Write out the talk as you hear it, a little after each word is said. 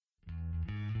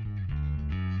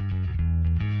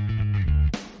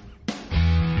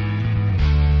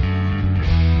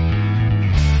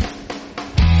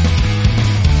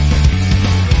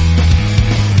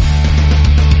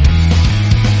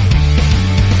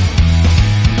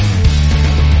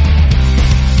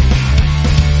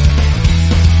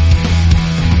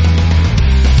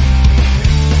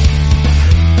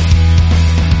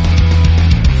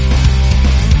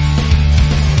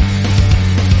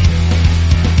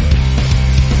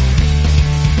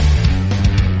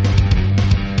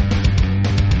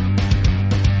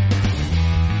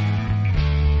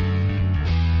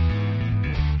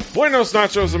Buenos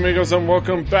nachos, amigos, and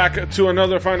welcome back to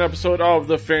another fine episode of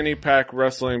the Fanny Pack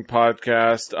Wrestling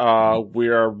Podcast. We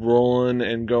are rolling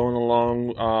and going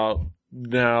along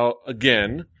now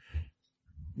again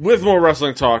with more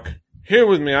wrestling talk. Here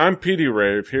with me, I'm Petey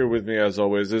Rave. Here with me, as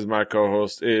always, is my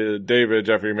co-host, David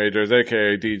Jeffrey Majors,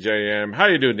 aka DJM. How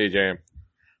you doing, DJM?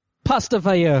 Pasta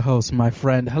Viejos, my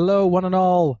friend. Hello, one and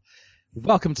all.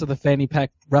 Welcome to the Fanny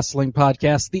Pack Wrestling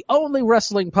Podcast, the only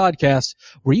wrestling podcast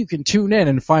where you can tune in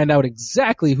and find out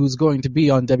exactly who's going to be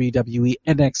on WWE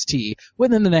NXT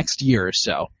within the next year or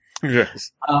so.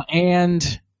 Yes.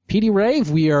 And Petey Rave,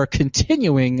 we are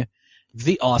continuing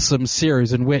the awesome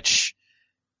series in which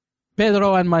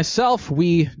Pedro and myself,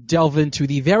 we delve into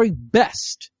the very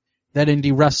best that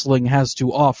indie wrestling has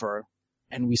to offer,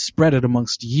 and we spread it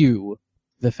amongst you,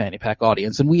 the Fanny Pack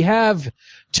audience. And we have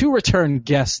two return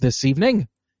guests this evening.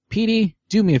 Petey,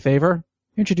 do me a favor.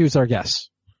 Introduce our guests.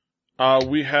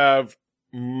 We have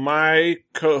my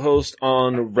co-host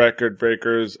on Record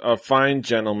Breakers, a fine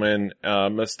gentleman,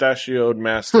 mustachioed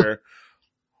master,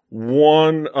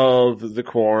 one of the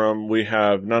quorum. We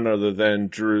have none other than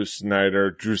Drew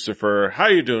Snyder, Drewcifer. How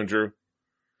you doing, Drew?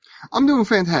 I'm doing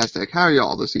fantastic. How are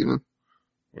y'all this evening?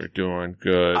 We're doing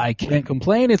good. I can't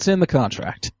complain. It's in the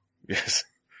contract. Yes.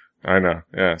 I know.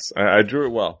 Yes. I drew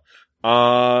it well.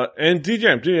 And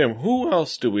DJM, who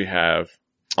else do we have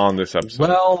on this episode?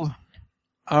 Well,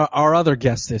 our other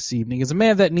guest this evening is a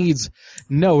man that needs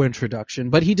no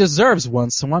introduction, but he deserves one,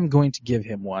 so I'm going to give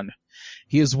him one.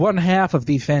 He is one half of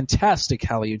the fantastic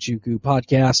Halijuku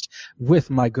podcast with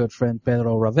my good friend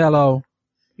Pedro Ravello.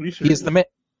 He is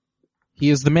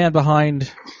the man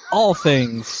behind all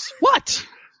things. What?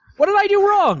 What did I do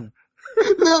wrong?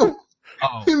 No.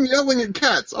 Oh. Him yelling at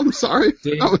cats. I'm sorry.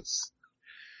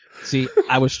 See,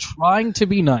 I was trying to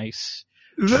be nice.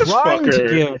 This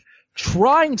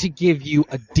Trying to give you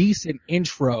a decent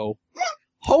intro,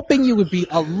 hoping you would be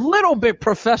a little bit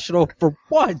professional for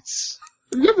once.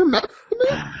 Have you ever met me?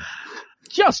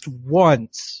 Just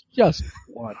once. Just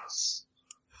once.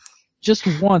 Just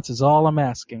once is all I'm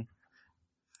asking.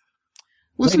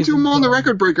 Listen Ladies to him and on the gentlemen.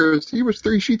 Record Breakers. He was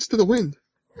 3 sheets to the wind.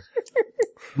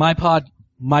 My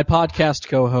podcast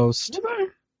co-host,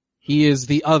 he is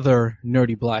the other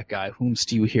nerdy black guy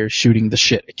whomst you hear shooting the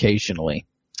shit occasionally.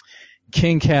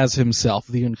 King Kaz himself,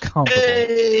 the incomparable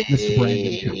Mr.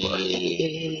 Brandon Cooper.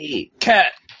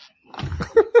 Cat.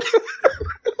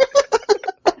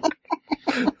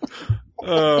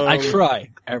 I try,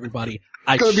 everybody.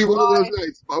 I It's gonna be one of try, those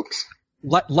nights, folks.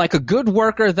 like a good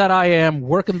worker that I am,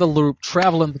 working the loop,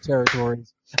 traveling the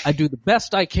territories. I do the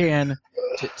best I can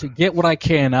to get what I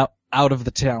can out of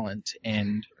the talent,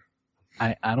 and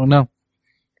I don't know.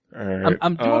 All right.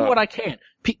 I'm doing what I can.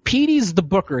 Petey's the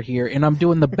booker here, and I'm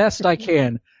doing the best I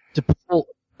can to pull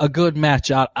a good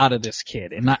match out of this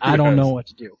kid, and I don't know what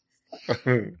to do.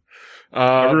 I've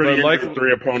already but like, entered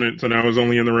 3 opponents, and I was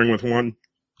only in the ring with 1.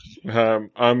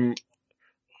 I'm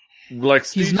like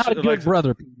Steve, He's not a good like,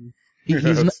 brother, Petey. He's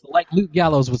Yes. not, like Luke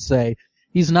Gallows would say,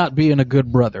 he's not being a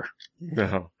good brother.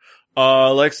 No.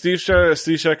 Like Steve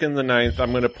Sheck in the 9th,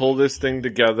 I'm gonna pull this thing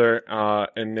together,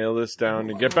 and nail this down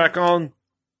and get back on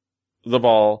the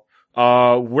ball.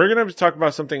 We're gonna talk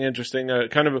about something interesting,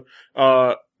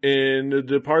 in the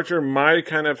departure, my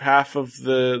kind of half of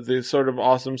the sort of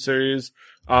awesome series,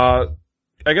 I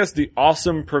guess the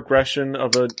awesome progression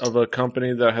of a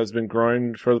company that has been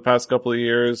growing for the past couple of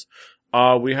years.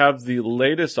 We have the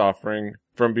latest offering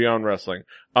from Beyond Wrestling.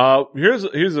 Here's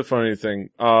a funny thing.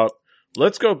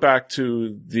 Let's go back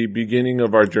to the beginning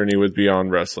of our journey with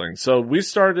Beyond Wrestling. So we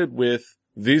started with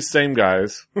these same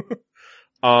guys,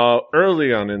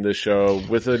 early on in the show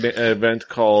with an event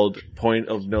called Point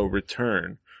of No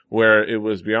Return, where it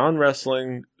was Beyond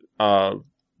Wrestling,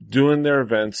 doing their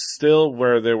events still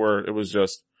where it was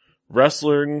just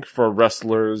wrestling for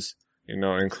wrestlers,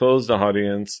 enclosed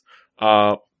audience,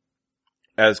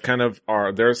 as kind of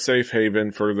their safe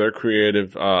haven for their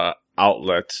creative,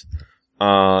 outlet.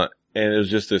 And it was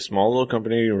just a small little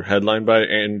company headlined by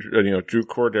Drew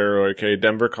Cordero, aka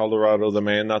Denver, Colorado, the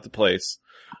man, not the place.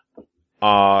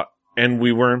 And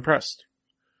we were impressed.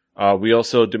 We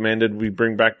also demanded we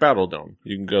bring back Battle Dome.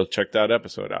 You can go check that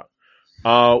episode out.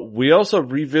 We also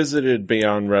revisited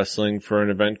Beyond Wrestling for an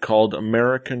event called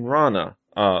American Rana,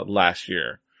 last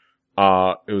year.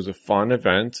 It was a fun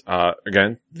event.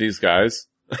 Again, these guys.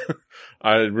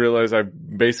 I realized I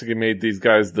basically made these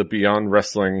guys the Beyond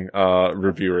Wrestling,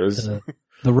 reviewers. The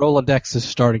Rolodex is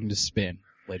starting to spin,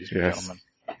 ladies and gentlemen.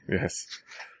 Yes.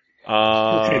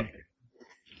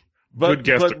 Good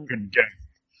guess.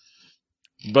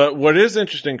 But what is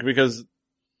interesting, because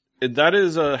that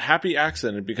is a happy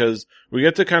accident, because we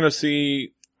get to kind of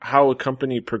see how a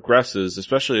company progresses,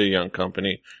 especially a young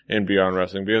company in Beyond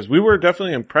Wrestling, because we were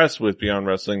definitely impressed with Beyond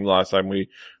Wrestling the last time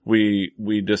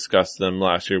we discussed them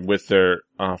last year with their,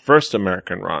 first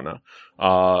American Rana,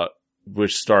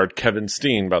 which starred Kevin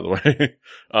Steen, by the way.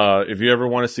 If you ever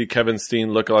want to see Kevin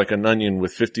Steen look like an onion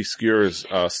with 50 skewers,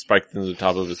 spiked into the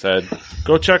top of his head,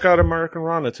 go check out American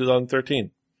Rana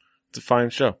 2013. It's a fine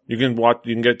show. You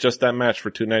can get just that match for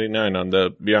 $2.99 on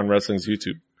the Beyond Wrestling's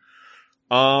YouTube.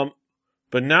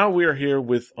 But now we are here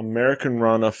with American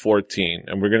Rana 14,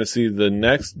 and we're going to see the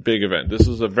next big event. This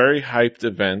was a very hyped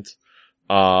event.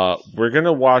 We're going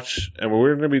to watch, and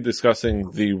we're going to be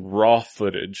discussing the Raw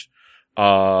footage,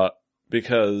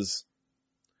 because,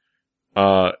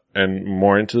 and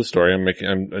more into the story. I'm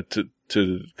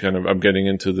getting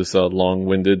into this,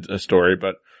 long-winded story,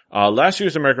 but, last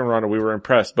year's American Rana, we were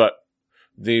impressed, but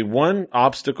the one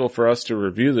obstacle for us to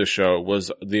review the show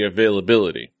was the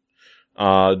availability.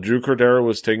 Drew Cordero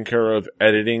was taking care of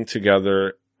editing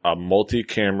together a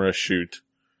multi-camera shoot,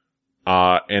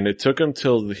 and it took him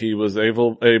till he was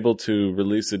able to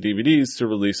release the DVDs to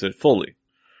release it fully.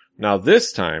 Now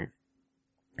this time,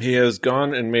 he has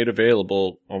gone and made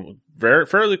available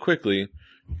fairly quickly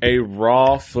a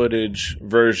raw footage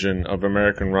version of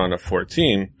American Rana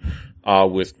 14,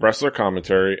 with wrestler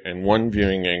commentary and one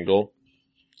viewing angle.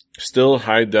 Still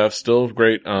high def, still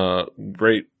great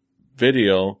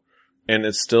video, and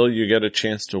it's still, you get a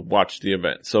chance to watch the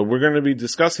event. So we're going to be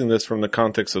discussing this from the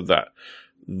context of that.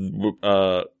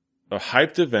 A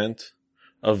hyped event,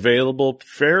 available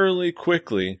fairly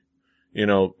quickly, in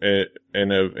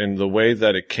the way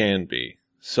that it can be.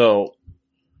 So,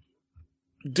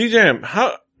 DJM,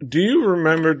 how, do you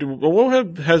remember,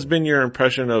 what has been your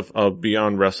impression of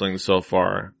Beyond Wrestling so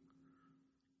far?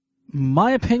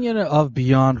 My opinion of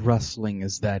Beyond Wrestling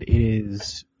is that it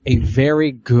is a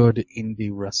very good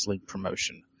indie wrestling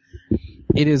promotion.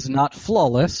 It is not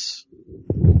flawless,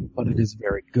 but it is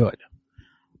very good.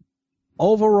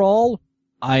 Overall,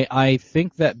 I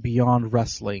think that Beyond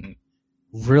Wrestling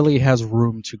really has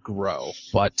room to grow,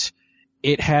 but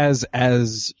it has,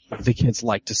 as the kids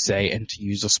like to say, and to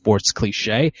use a sports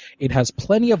cliche, it has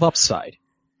plenty of upside.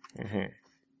 Mm-hmm.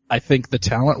 I think the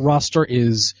talent roster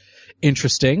is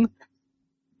interesting.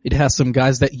 It has some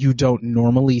guys that you don't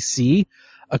normally see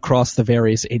across the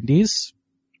various indies,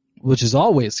 which is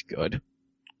always good.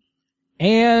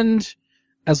 And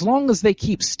as long as they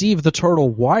keep Steve the Turtle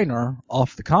Weiner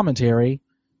off the commentary,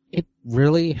 it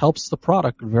really helps the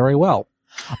product very well.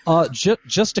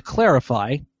 Just to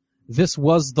clarify, this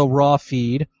was the Raw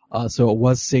feed, so it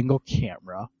was single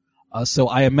camera. So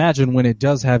I imagine when it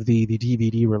does have the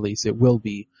DVD release, it will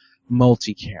be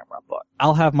multi-camera, but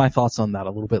I'll have my thoughts on that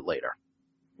a little bit later.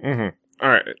 Mm-hmm. All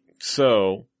right.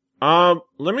 So,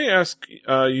 let me ask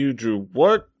you, Drew,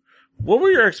 what were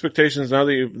your expectations now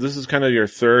that this is kind of your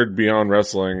third Beyond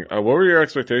Wrestling? What were your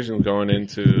expectations going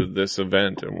into this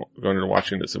event and going into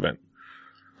watching this event?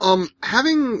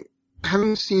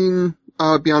 Having seen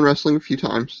Beyond Wrestling a few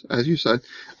times, as you said,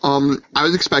 I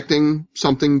was expecting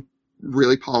something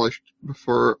really polished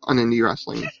for an indie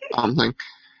wrestling thing.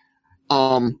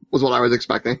 Was what I was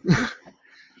expecting.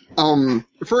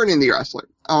 For an indie wrestler.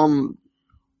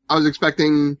 I was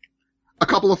expecting a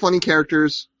couple of funny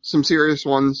characters, some serious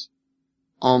ones,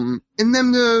 and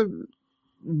them to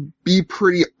be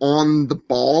pretty on the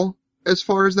ball as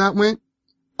far as that went.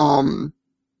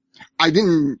 I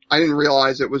didn't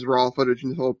realize it was raw footage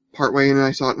until partway in, and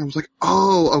I saw it and I was like,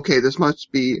 oh, okay, this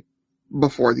must be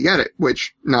before the edit,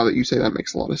 which now that you say that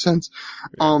makes a lot of sense.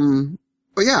 Yeah.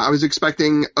 But yeah, I was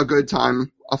expecting a good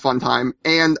time, a fun time,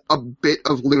 and a bit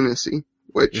of lunacy,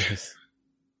 which yes.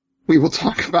 We will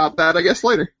talk about that, I guess,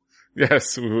 later.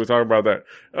 Yes, we will talk about that.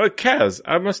 Kaz,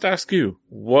 I must ask you,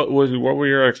 what were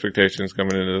your expectations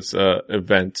coming into this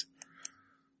event?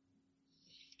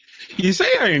 You say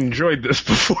I enjoyed this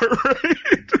before,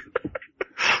 right?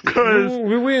 Cause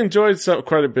we enjoyed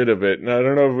quite a bit of it, and I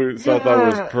don't know if we thought that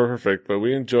was perfect, but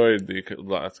we enjoyed the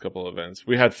last couple of events.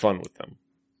 We had fun with them.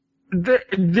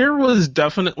 There was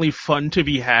definitely fun to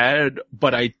be had,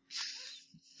 but I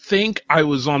think I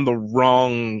was on the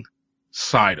wrong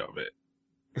side of it.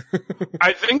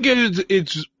 I think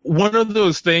it's one of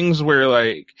those things where,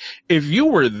 like, if you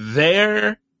were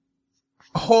there,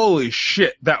 holy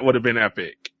shit, that would have been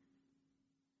epic.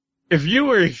 If you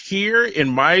were here in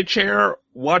my chair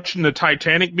watching the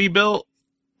Titanic be built,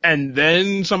 and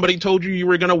then somebody told you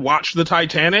were gonna watch the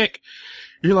Titanic,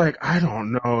 you're like, I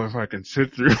don't know if I can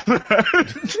sit through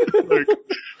that.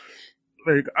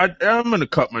 I'm gonna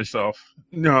cut myself.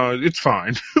 No, it's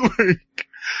fine.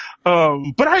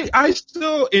 But I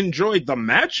still enjoyed the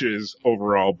matches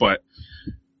overall, but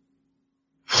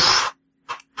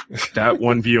That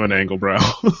one viewing angle, bro.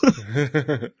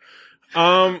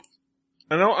 We'll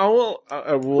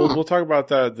talk about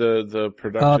that, the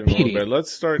production a little Petey, bit.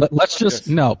 Let's start. Let's just,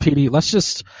 yes. no, Petey, let's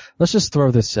just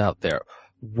throw this out there.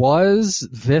 Was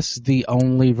this the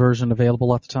only version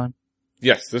available at the time?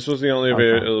 Yes, this was the only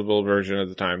available version at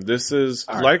the time. This is,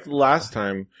 like last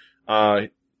time,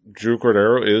 Drew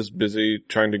Cordero is busy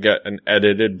trying to get an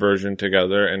edited version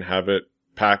together and have it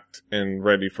packed and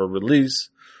ready for release.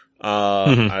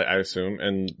 I assume.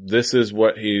 And this is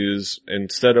what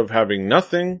instead of having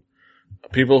nothing,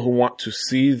 people who want to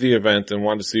see the event and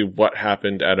want to see what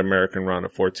happened at American Round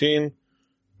of 14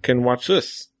 can watch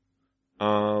this.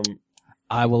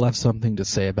 I will have something to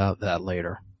say about that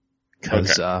later.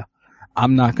 Cause,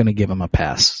 I'm not gonna give him a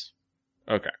pass.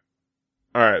 Okay.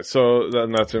 Alright, so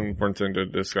that's an important thing to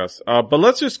discuss. But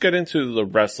let's just get into the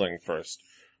wrestling first.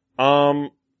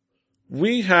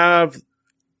 We have,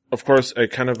 of course, a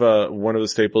kind of one of the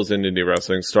staples in indie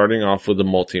wrestling, starting off with a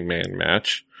multi-man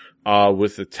match,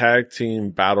 with the tag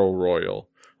team battle royal.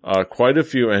 Quite a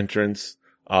few entrants,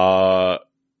 quite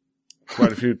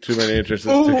a few too many entrances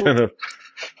to kind of.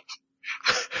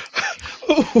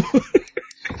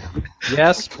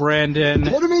 Yes, Brandon.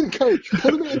 Put him in, coach.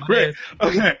 Put him in. Great.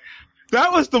 Okay.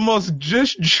 That was the most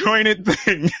disjointed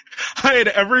thing I had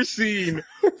ever seen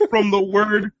from the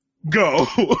word go.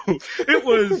 It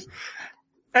was,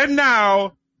 and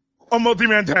now, a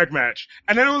multi-man tag match.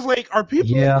 And then it was like,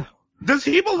 does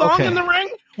he belong in the ring?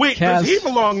 Wait, does he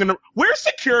belong in the, where's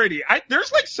security?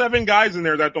 There's like 7 guys in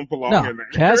there that don't belong in there.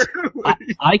 Kaz,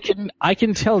 I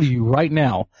can tell you right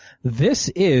now, this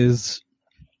is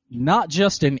not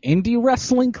just an indie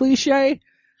wrestling cliche.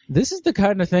 This is the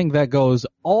kind of thing that goes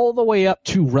all the way up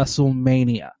to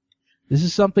WrestleMania. This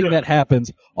is something that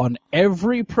happens on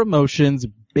every promotion's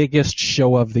biggest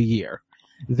show of the year.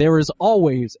 There is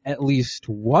always at least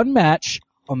one match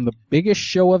on the biggest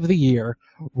show of the year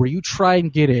where you try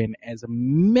and get in as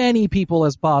many people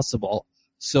as possible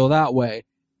so that way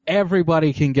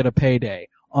everybody can get a payday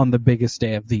on the biggest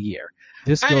day of the year.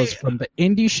 This goes from the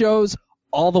indie shows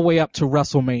all the way up to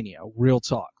WrestleMania. Real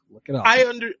talk. Look it up.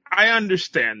 I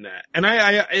understand that.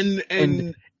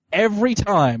 And every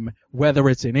time, whether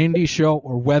it's an indie show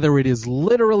or whether it is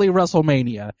literally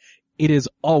WrestleMania, it is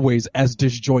always as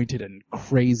disjointed and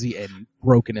crazy and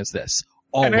broken as this.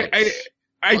 Always. And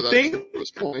I think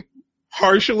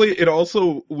partially it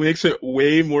also makes it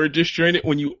way more disjointed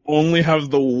when you only have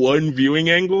the one viewing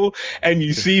angle and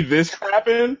you see this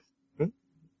happen.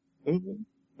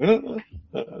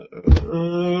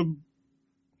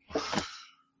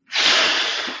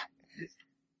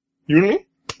 You know?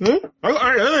 Huh? All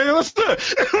right, let's do it.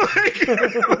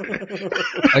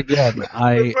 Again,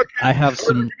 I have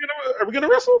some. Are we gonna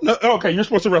wrestle? No. Oh, okay, you're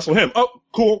supposed to wrestle him. Oh,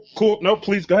 cool. No,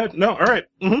 please go ahead. No, all right.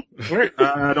 All right.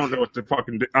 I don't know what to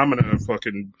fucking do. I'm gonna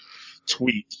fucking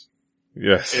tweet.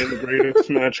 Yes. In the greatest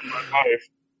match of my life.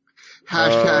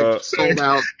 Hashtag sold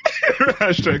out.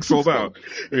 Hashtag sold out.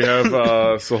 We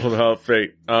have sold out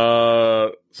fate.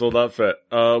 Sold out fit.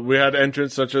 We had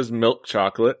entrants such as Milk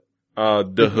Chocolate,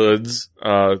 The Hoods,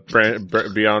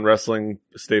 Beyond Wrestling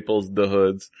staples, The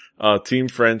Hoods, Team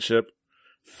Friendship,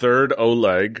 Third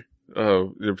Oleg,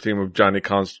 the team of Johnny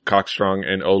Cockstrong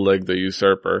and Oleg the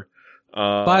Usurper.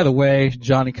 By the way,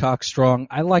 Johnny Cockstrong,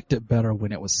 I liked it better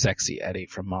when it was Sexy Eddie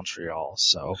from Montreal,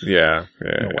 so. Yeah.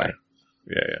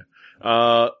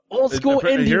 Old school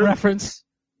indie reference.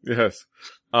 Yes.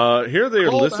 Here they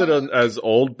are listed as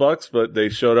old bucks, but they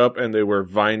showed up and they were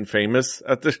Vine famous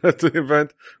at the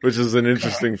event, which is an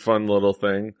interesting, fun little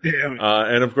thing. Yeah.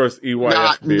 And of course, EYFBO.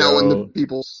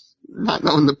 Not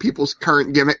knowing the people's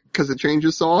current gimmick because it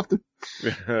changes so often.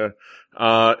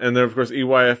 And then of course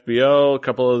EYFBO, a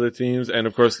couple other teams, and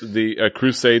of course the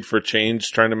Crusade for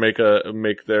Change trying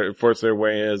to force their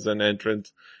way as an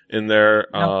entrant in there.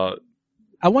 Now,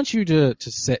 I want you to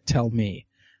tell me,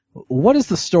 what is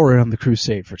the story on the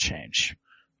Crusade for Change?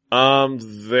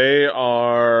 They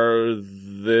are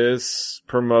this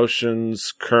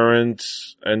promotion's current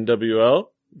NWL,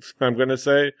 I'm gonna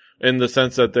say, in the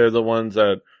sense that they're the ones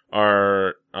that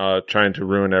are trying to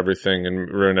ruin everything and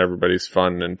ruin everybody's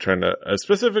fun and trying to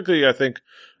specifically, I think,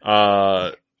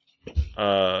 not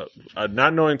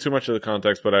knowing too much of the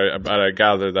context, but I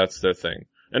gather that's their thing.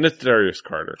 And it's Darius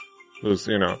Carter, who's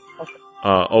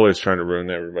always trying to ruin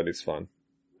everybody's fun.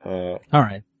 All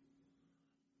right.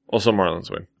 Also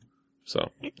Marlins win,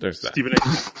 so there's that. Stephen A.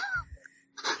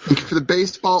 Thank you for the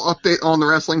baseball update on the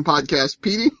wrestling podcast,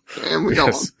 Petey, and we go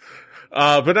on.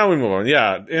 But now we move on.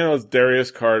 Yeah, it's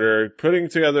Darius Carter putting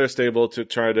together a stable to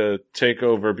try to take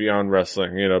over Beyond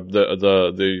Wrestling.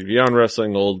 The Beyond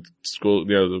Wrestling old school,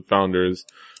 the founders,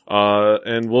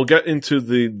 And we'll get into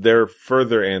their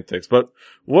further antics. But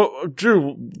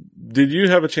Drew, did you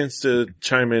have a chance to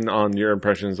chime in on your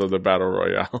impressions of the Battle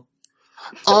Royale?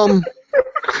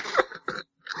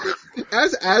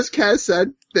 As Kaz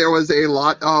said, there was a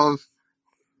lot of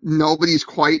nobody's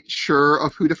quite sure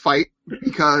of who to fight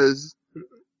because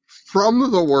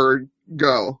from the word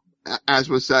go, as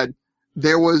was said,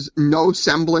 there was no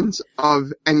semblance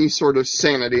of any sort of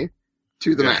sanity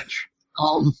to the match.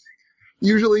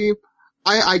 Usually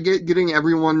I get getting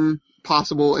everyone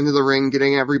possible into the ring,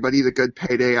 getting everybody the good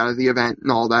payday out of the event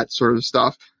and all that sort of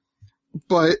stuff.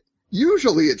 But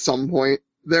usually at some point,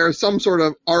 there's some sort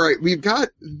of, alright, we've got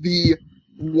the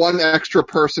one extra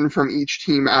person from each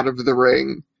team out of the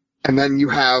ring, and then you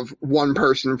have one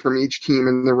person from each team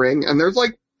in the ring, and there's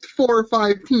like 4 or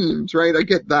 5 teams, right? I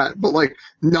get that. But like,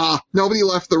 nah, nobody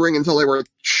left the ring until they were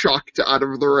chucked out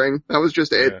of the ring. That was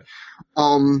just it. Yeah.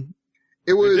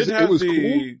 It was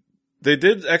cool. They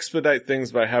did expedite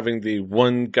things by having the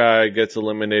one guy gets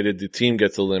eliminated, the team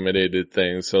gets eliminated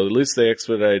thing, so at least they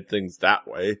expedited things that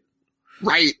way.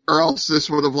 Right, or else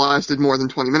this would have lasted more than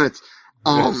 20 minutes.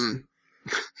 Yes.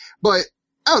 But,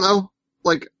 I don't know,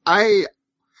 like,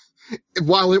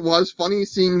 while it was funny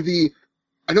seeing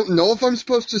I don't know if I'm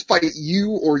supposed to fight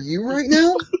you or you right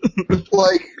now.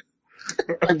 Like,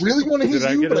 I really want to hit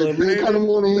you, but I really kind of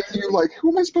want to hit you. Like,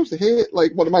 who am I supposed to hit?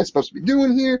 Like, what am I supposed to be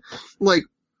doing here? Like,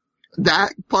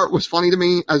 that part was funny to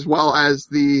me, as well as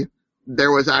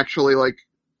there was actually, like,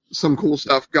 some cool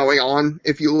stuff going on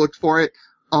if you looked for it.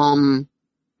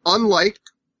 Unlike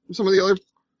some of the other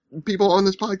people on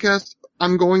this podcast,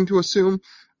 I'm going to assume,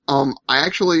 I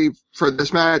actually, for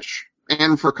this match,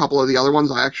 and for a couple of the other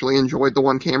ones, I actually enjoyed the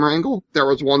one camera angle. There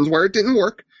was ones where it didn't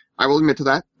work. I will admit to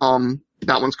that.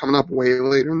 That one's coming up way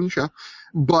later in the show.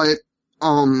 But,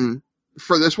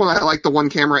 for this one, I like the one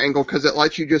camera angle because it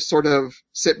lets you just sort of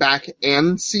sit back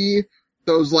and see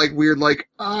those like weird, like,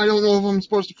 I don't know if I'm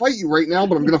supposed to fight you right now,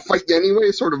 but I'm gonna fight you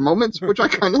anyway sort of moments, which I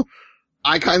kind of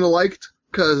liked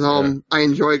because, I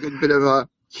enjoy a good bit of,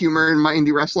 humor in my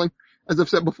indie wrestling, as I've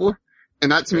said before.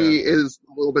 And that to me is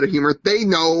a little bit of humor. They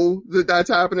know that that's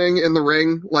happening in the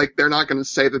ring. Like, they're not gonna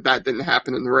say that didn't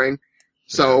happen in the ring.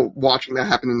 So watching that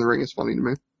happen in the ring is funny to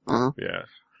me. Yeah.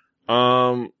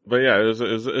 But yeah, it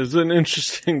was an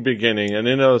interesting beginning, an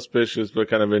inauspicious but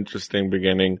kind of interesting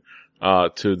beginning,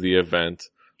 to the event.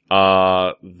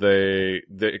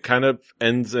 It kind of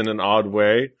ends in an odd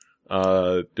way,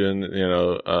 doing,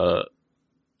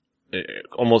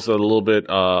 almost a little bit,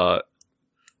 I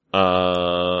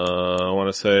want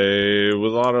to say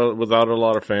without a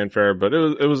lot of fanfare, but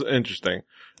it was interesting.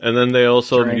 And then they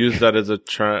also used that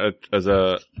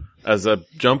as a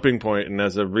jumping point and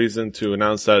as a reason to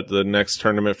announce that the next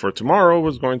tournament for tomorrow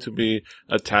was going to be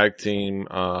a tag team,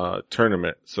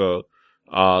 tournament. So,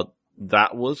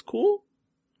 that was cool.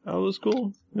 That was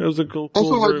cool. It was a cool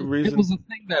reason. It was a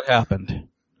thing that happened.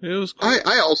 It was cool.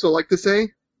 I also like to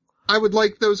say, I would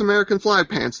like those American flag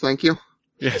pants, thank you.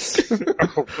 Yes.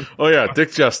 Oh yeah,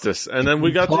 Dick Justice. And then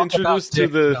we got to introduce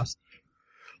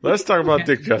let's talk about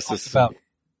Dick Justice.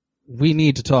 We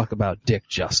need to talk about Dick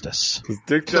Justice.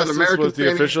 Dick Justice was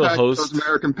the official host. Those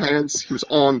American pants, he was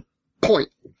on point.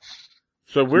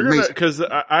 So we're gonna, cause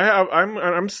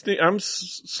I'm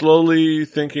slowly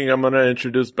thinking I'm gonna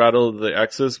introduce Battle of the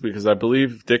Exes because I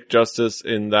believe Dick Justice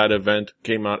in that event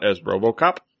came out as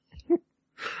RoboCop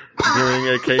during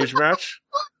a cage match.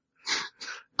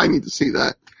 I need to see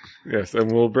that. Yes,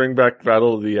 and we'll bring back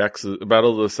Battle of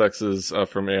the Sexes,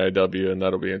 from AIW, and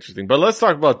that'll be interesting. But let's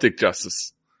talk about Dick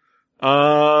Justice.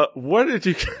 What did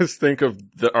you guys think of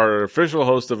our official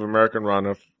host of American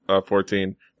Run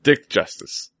 14, Dick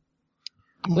Justice?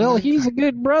 Well, he's a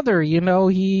good brother,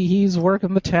 he's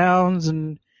working the towns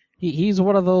and he's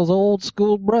one of those old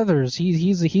school brothers.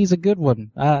 He's a good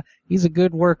one. He's a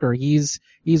good worker. He's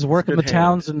working the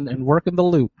towns and working the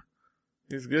loop.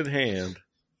 He's a good hand.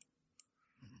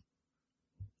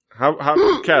 How,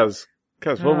 Kaz,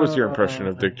 what was your impression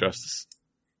of Dick Justice?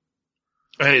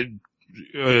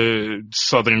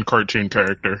 Southern cartoon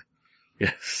character.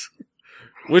 Yes.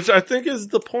 Which I think is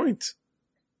the point.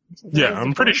 Yeah,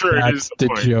 I'm pretty sure it is the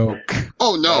point. Joke.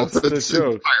 Oh no, that's the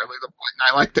joke. Entirely the point.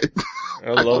 I liked it.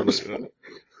 I loved it.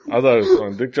 I thought it was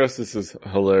fun. Dick Justice is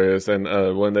hilarious, and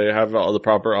when they have all the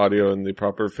proper audio and the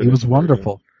proper it was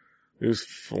wonderful. It was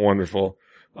wonderful,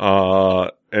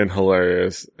 and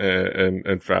hilarious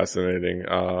and fascinating.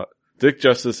 Dick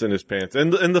Justice in his pants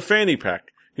and the fanny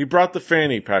pack. He brought the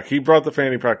fanny pack. He brought the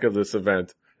fanny pack of this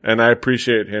event, and I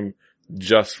appreciate him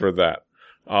just for that.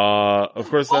 Of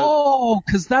course.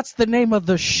 Cause that's the name of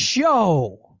the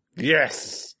show.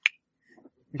 Yes.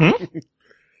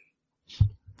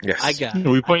 Yes. I got it.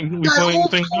 We playing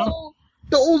things now?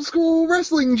 The old school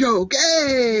wrestling joke.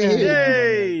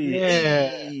 Hey!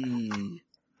 Yay!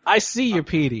 I see you,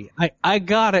 Petey. I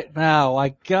got it now. I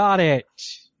got it.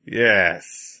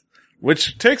 Yes.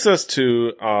 Which takes us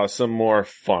to some more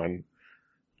fun.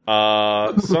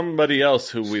 Somebody else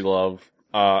who we love.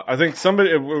 I think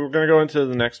we're gonna go into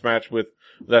the next match with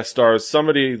that stars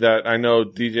somebody that I know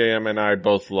DJM and I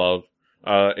both love,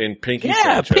 in Pinky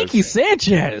Sanchez. Pinky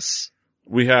Sanchez.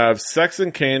 We have Sex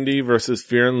and Candy versus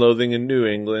Fear and Loathing in New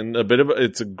England.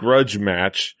 It's a grudge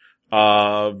match,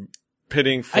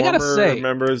 pitting former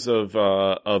members of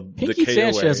the Pinky KOA.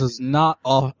 Sanchez is not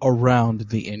around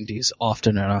the indies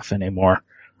often enough anymore.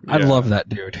 I love that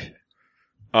dude.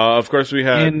 Of course, we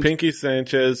have Pinky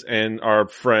Sanchez and our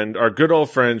good old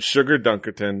friend, Sugar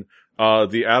Dunkerton,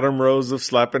 the Adam Rose of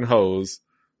slapping hoes.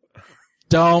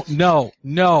 No.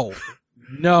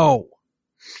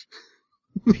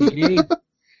 Petey,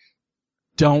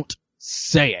 don't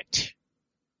say it.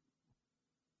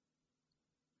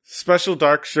 Special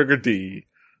Dark Sugar D.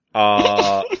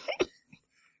 The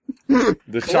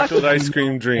Chocolate Ice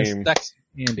Cream Dream. Sex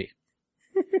and Candy.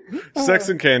 Sex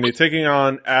and Candy taking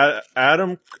on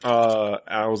Adam,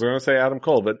 I was going to say Adam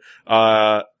Cole, but,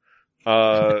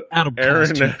 Adam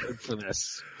Aaron, for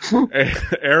this.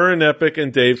 Aaron Epic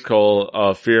and Dave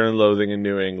Cole, Fear and Loathing in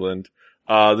New England.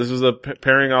 This was a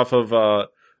pairing off of,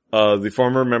 the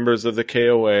former members of the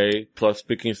KOA plus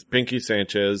Pinky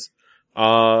Sanchez.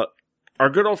 Our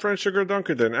good old friend Sugar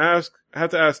Dunkerton have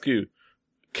to ask you,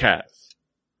 Kaz,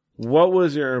 what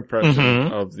was your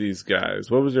impression of these guys?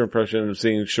 What was your impression of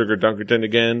seeing Sugar Dunkerton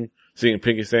again, seeing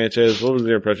Pinky Sanchez? What was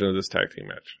your impression of this tag team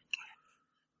match?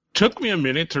 Took me a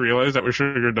minute to realize that was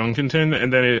Sugar Dunkerton,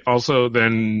 and then it also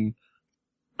came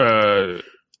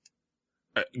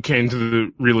to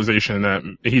the realization that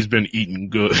he's been eating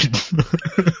good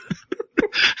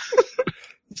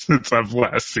since I've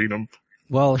last seen him.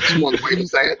 Well, One way to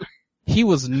say it. He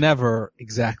was never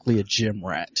exactly a gym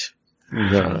rat.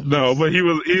 No, but he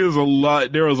was a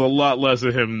lot. There was a lot less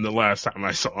of him the last time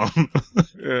I saw him.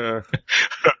 Yeah.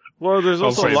 Well, there's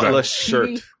also a lot less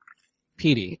shirt.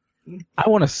 Petey, I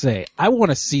want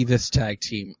to see this tag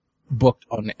team booked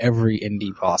on every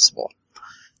indie possible.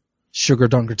 Sugar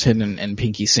Dunkerton and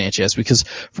Pinky Sanchez, because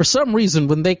for some reason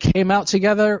when they came out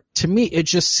together, to me it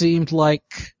just seemed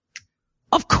like,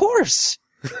 of course,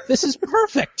 this is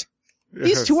perfect. Yes.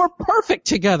 These two are perfect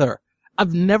together.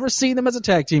 I've never seen them as a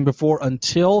tag team before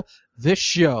until this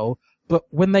show, but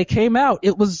when they came out,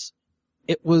 it was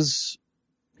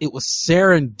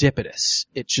serendipitous.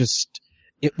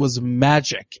 It was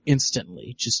magic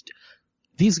instantly.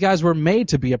 These guys were made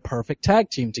to be a perfect tag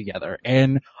team together,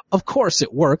 and of course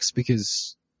it works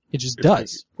because it just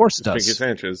does. Of course it does. Pinky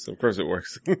Sanchez, of course it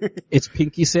works. It's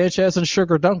Pinky Sanchez and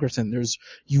Sugar Dunkerton.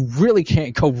 You really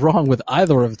can't go wrong with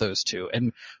either of those two.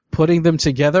 And putting them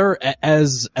together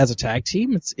as a tag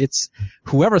team, it's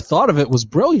whoever thought of it was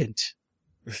brilliant.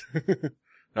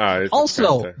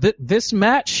 Also, this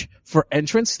match for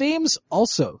entrance themes,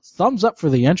 also thumbs up for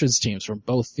the entrance teams from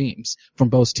both teams.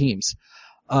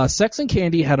 Sex and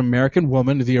Candy had American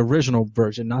Woman, the original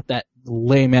version, not that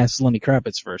lame ass Lenny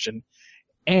Kravitz version.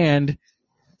 And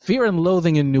Fear and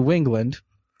Loathing in New England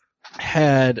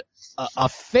had a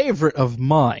favorite of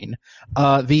mine,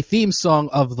 the theme song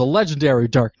of the legendary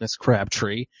Darkness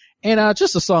Crabtree, and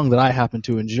just a song that I happen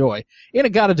to enjoy,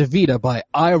 In-A-Gadda-Da-Vida by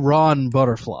Iron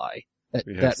Butterfly,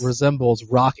 that resembles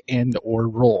rock and or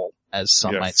roll, as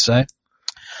some might say.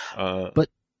 But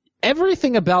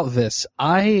everything about this,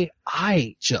 I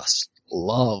just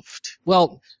loved.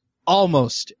 Well,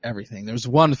 almost everything. There's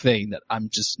one thing that I'm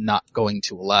just not going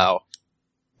to allow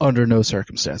under no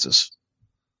circumstances.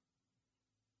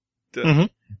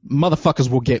 Motherfuckers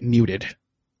will get muted.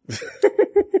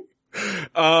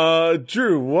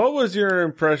 Drew, what was your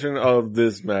impression of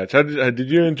this match? How did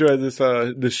you enjoy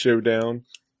this showdown?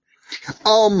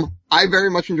 I very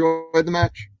much enjoyed the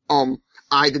match.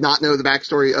 I did not know the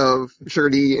backstory of Sugar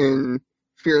D in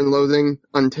Fear and Loathing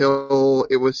until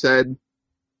it was said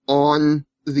on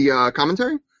the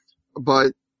commentary,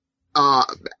 but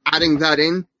adding that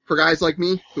in for guys like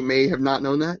me who may have not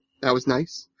known that was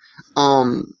nice.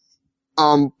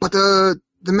 But the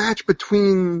match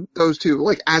between those two,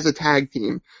 like as a tag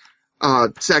team,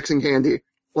 Sex and Candy,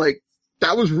 like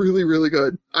that was really, really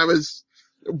good.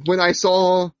 When I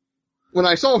saw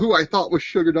who I thought was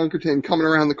Sugar Dunkerton coming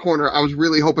around the corner, I was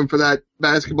really hoping for that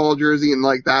basketball jersey and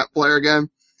like that flare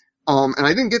again. And I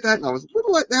didn't get that, and I was a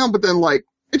little let down, but then like,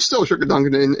 it's still Sugar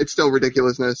Dunkerton, it's still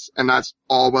ridiculousness, and that's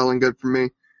all well and good for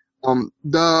me.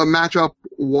 The matchup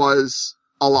was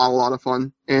a lot of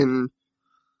fun, and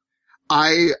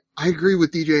I I agree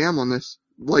with DJM on this.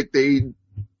 Like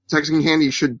Sexy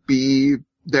Candy should be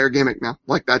their gimmick now.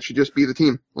 Like that should just be the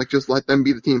team. Like just let them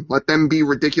be the team. Let them be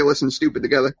ridiculous and stupid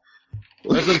together.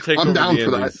 Let them take I'm over down the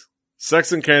for indies.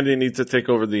 Sex and Candy needs to take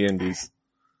over the indies.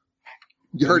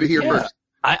 You heard it here first.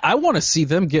 I want to see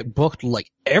them get booked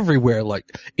like everywhere, like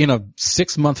in a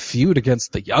 6-month feud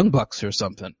against the Young Bucks or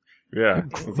something. Yeah.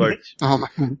 It's like Oh my.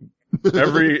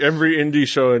 every indie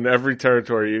show in every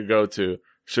territory you go to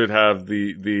should have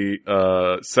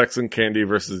the Sex and Candy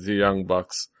versus the Young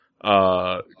Bucks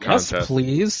Yes, contest.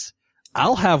 please.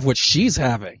 I'll have what she's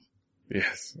having.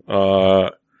 Yes.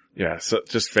 Yeah, so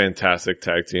just fantastic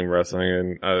tag team wrestling,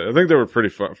 and I think they were pretty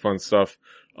fun stuff.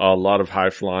 A lot of high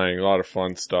flying, a lot of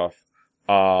fun stuff.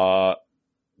 Go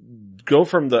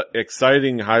from the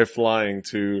exciting high flying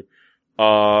to,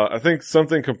 I think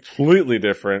something completely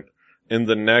different in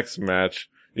the next match.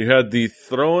 You had the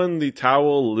throw in the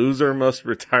towel, loser must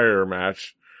retire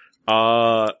match.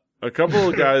 A couple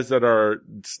of guys that are,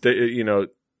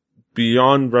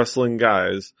 beyond wrestling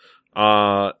guys.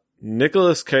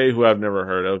 Nicholas K, who I've never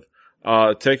heard of,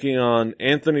 taking on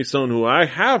Anthony Stone, who I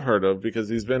have heard of because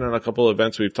he's been on a couple of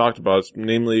events we've talked about,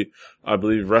 namely, I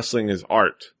believe, Wrestling is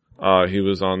Art. He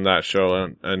was on that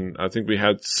show, and I think we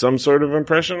had some sort of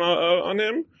impression on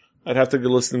him. I'd have to go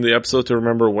listen to the episode to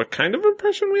remember what kind of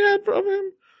impression we had of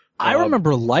him. I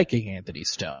remember liking Anthony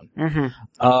Stone. Mm-hmm.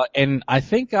 And I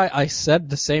think I said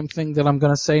the same thing that I'm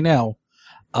gonna say now.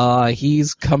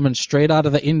 He's coming straight out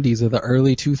of the indies of the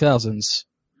early 2000s.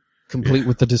 Complete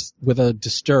with a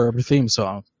Disturbed theme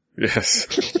song. Yes.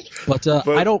 But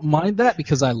I don't mind that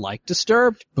because I like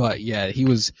Disturbed, but yeah, he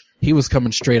was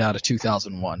coming straight out of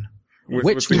 2001.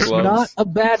 Which with was gloves. not a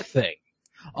bad thing.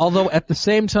 Although at the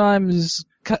same time is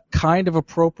kind of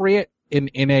appropriate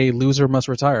in a loser must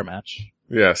retire match.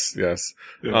 Yes.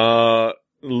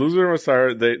 Loser and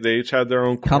Retire, they each had their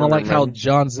own Kind of like how cornermen.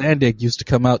 John Zandig used to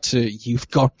come out to You've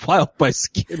Gone Wild by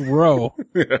Skid Row.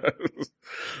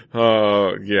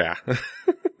 Yeah.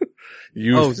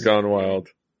 Youth Gone Wild.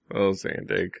 Oh,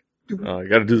 Zandig. You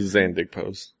gotta do the Zandig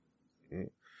pose.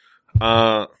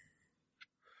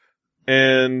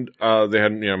 And they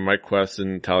had, Mike Quest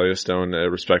and Talia Stone,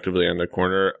 respectively, in the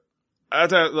corner.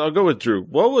 I'll go with Drew.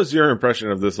 What was your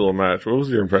impression of this little match? What was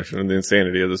your impression of the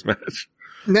insanity of this match?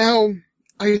 Now,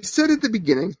 I said at the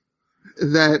beginning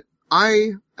that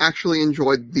I actually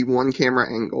enjoyed the one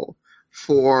camera angle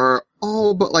for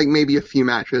all but like maybe a few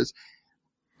matches.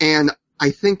 And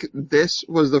I think this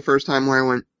was the first time where I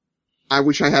went, I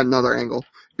wish I had another angle,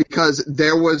 because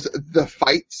there was the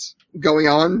fights going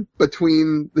on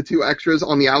between the two extras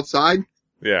on the outside.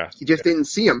 Yeah. You just didn't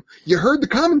see them. You heard the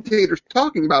commentators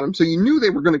talking about them, so you knew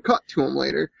they were going to cut to them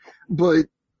later. But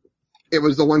it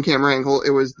was the one camera angle.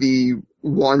 It was the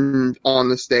one on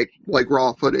the stick, like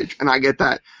raw footage. And I get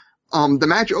that. The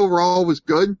match overall was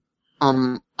good.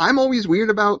 I'm always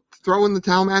weird about throwing the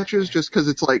towel matches just because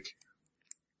it's like,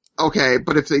 okay,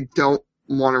 but if they don't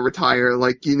want to retire,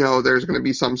 like, there's going to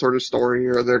be some sort of story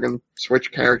or they're going to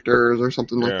switch characters or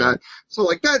something like that. So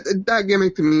like that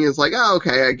gimmick to me is like, oh,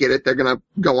 okay, I get it. They're going to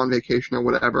go on vacation or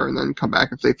whatever and then come back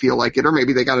if they feel like it, or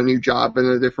maybe they got a new job in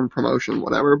a different promotion,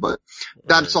 whatever, but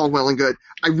that's all well and good.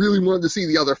 I really wanted to see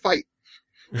the other fight,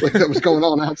 like that was going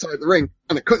on outside the ring,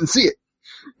 and I couldn't see it.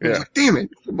 I was like, damn it.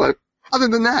 But other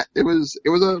than that, it was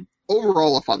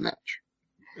overall a fun match.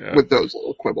 Yeah. With those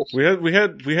little quibbles. We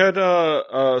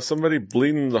had somebody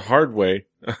bleeding the hard way.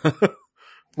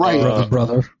 Right.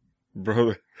 Brother.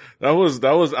 That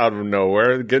was out of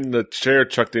nowhere. Getting the chair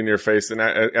chucked in your face and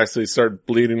actually start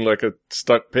bleeding like a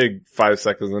stuck pig 5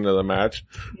 seconds into the match.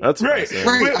 That's Right.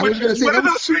 Right. I was going to say that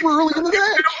was super early in the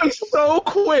match. It was so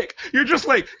quick. You're just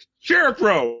like, chair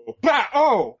throw.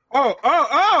 Oh.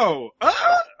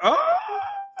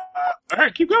 All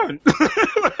right, keep going.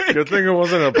 Good thing it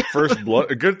wasn't a first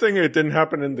blood. Good thing it didn't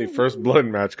happen in the first blood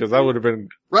match, because that would have been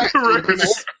Right.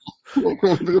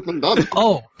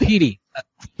 Oh, Petey,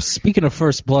 speaking of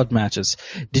first blood matches,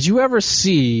 did you ever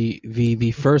see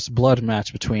the first blood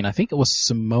match between, I think it was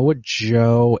Samoa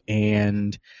Joe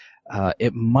and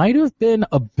it might have been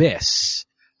Abyss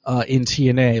in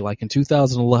TNA, like in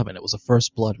 2011. It was a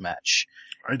first blood match.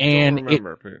 I don't And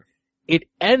remember. It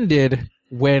ended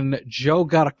when Joe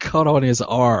got a cut on his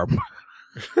arm.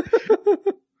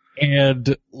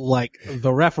 And like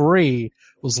the referee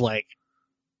was like,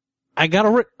 I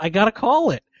gotta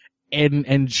call it.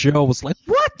 And Joe was like,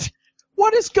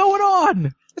 what is going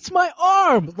on? It's my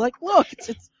arm. Like, look,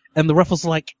 it's, and the ref was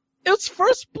like, it's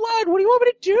first blood. What do you want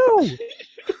me to do?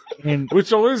 And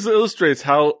Which always illustrates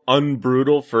how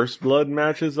unbrutal first blood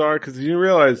matches are, because you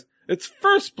realize it's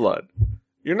first blood.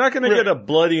 You're not going to get a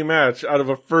bloody match out of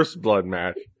a first blood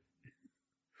match.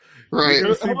 Right. You're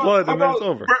gonna see blood, and then it's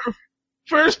over.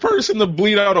 First person to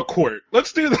bleed out a quart.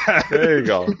 Let's do that. There you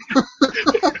go.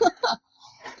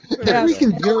 Yeah, We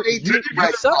can donate to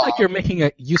You sound like you're making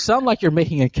a. You sound like you're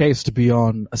making a case to be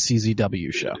on a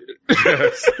CZW show.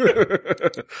 Yes.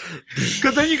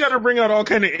 Because then you got to bring out all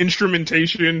kind of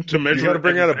instrumentation to measure. You gotta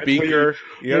bring out a exactly beaker.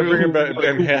 You gotta bring him back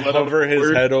and hover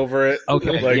his head over it.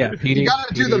 Okay, Like, yeah, PD. You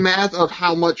gotta do the math of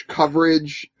how much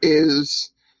coverage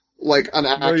is like an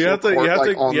actual No, you have to, court, you have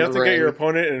like, on to, you have the to get ring. your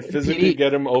opponent and physically PD.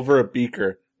 get him over a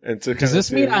beaker. And to Does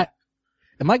this mean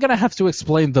am I gonna have to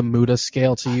explain the Muda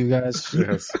scale to you guys?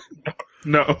 Yes.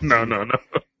 No. No,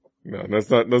 that's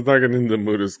not getting the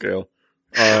Muda scale.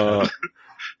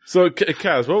 So,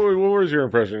 Kaz, what was your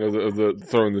impression of the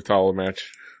throwing the towel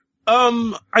match?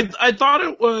 I thought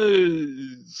it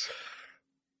was,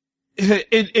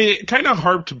 it kind of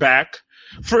harped back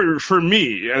for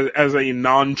me as a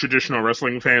non-traditional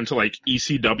wrestling fan to like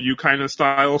ECW kind of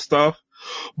style stuff.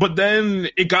 But then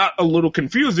it got a little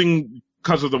confusing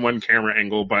because of the one camera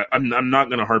angle, but I'm not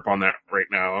going to harp on that right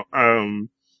now.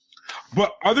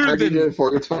 But other I than did it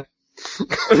for you, it's fine.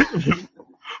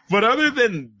 But other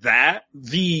than that,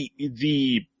 the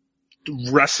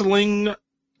wrestling,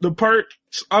 the parts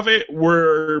of it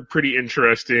were pretty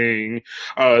interesting.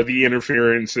 The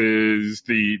interferences,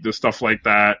 the stuff like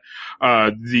that.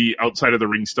 The outside of the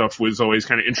ring stuff was always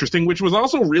kind of interesting, which was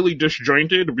also really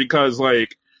disjointed because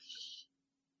like,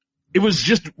 it was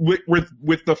just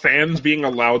with the fans being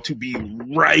allowed to be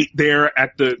right there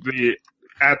at the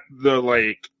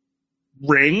like,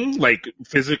 ring, like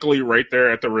physically right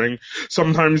there at the ring.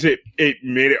 Sometimes it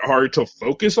made it hard to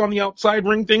focus on the outside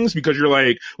ring things because you're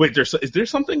like, wait, is there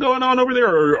something going on over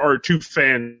there, or are two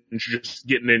fans just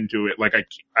getting into it? Like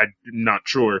I'm not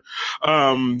sure.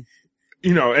 And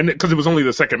because it was only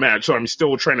the second match, so I'm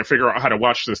still trying to figure out how to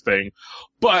watch this thing.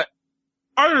 But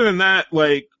other than that,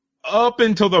 like up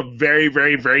until the very,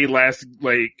 very, very last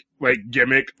like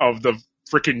gimmick of the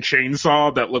freaking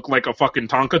chainsaw that looked like a fucking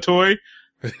Tonka toy.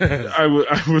 I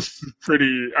was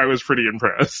pretty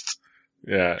impressed.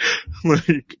 Yeah.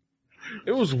 Like,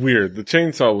 it was weird. The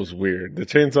chainsaw was weird. The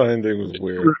chainsaw ending was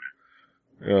weird.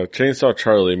 Chainsaw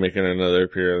Charlie making another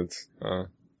appearance.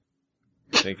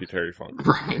 Thank you, Terry Funk.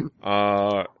 Right.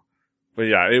 But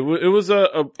yeah, it was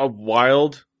a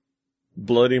wild,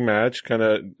 bloody match. They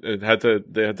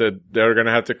were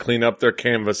gonna have to clean up their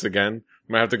canvas again.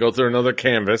 Might have to go through another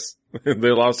canvas. They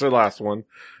lost their last one.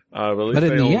 But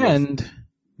in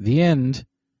the end,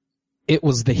 it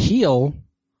was the heel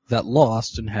that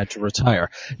lost and had to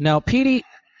retire. Now, Petey,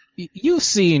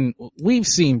 we've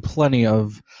seen plenty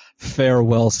of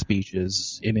farewell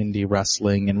speeches in indie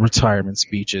wrestling and retirement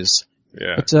speeches.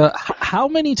 Yeah. But how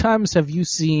many times have you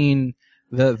seen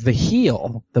the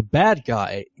heel, the bad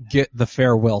guy, get the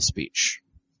farewell speech?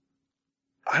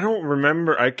 I don't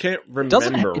remember. I can't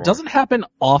remember. It doesn't happen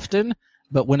often,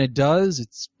 but when it does,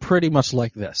 it's pretty much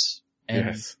like this. And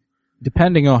yes.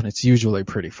 Depending on, it's usually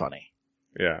pretty funny.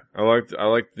 Yeah. I like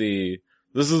this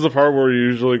is the part where you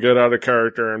usually get out of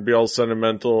character and be all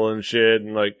sentimental and shit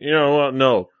and like, you know what?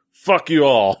 No. Fuck you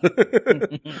all.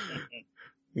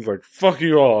 He's like, fuck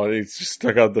you all. And he's just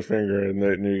stuck out the finger and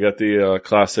then you got the,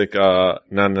 classic, na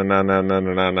na na na na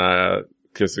na na,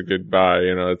 kiss it goodbye.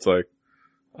 It's like,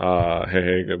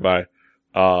 hey, goodbye.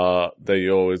 That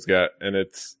you always get. And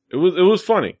it was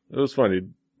funny. It was funny.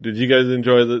 Did you guys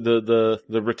enjoy the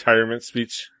retirement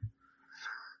speech?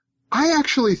 I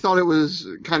actually thought it was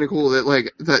kind of cool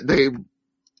that they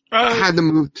had the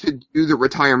move to do the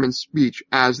retirement speech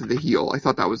as the heel. I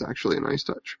thought that was actually a nice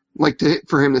touch.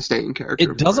 For him to stay in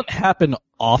character. It doesn't happen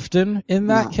often in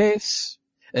that case.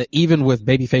 Even with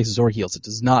baby faces or heels, it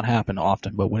does not happen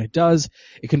often. But when it does,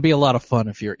 it can be a lot of fun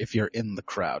if you're in the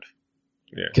crowd.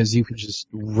 Yeah. Because you can just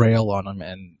rail on them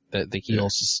and the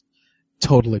heel's just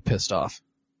totally pissed off.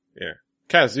 Yeah.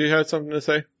 Kaz, you had something to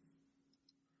say?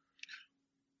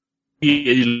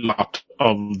 A lot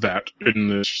of that in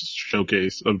this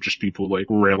showcase of just people like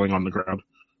railing on the crowd.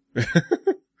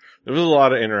 There was a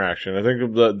lot of interaction. I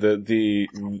think the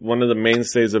one of the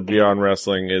mainstays of Beyond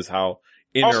Wrestling is how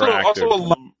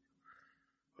interactive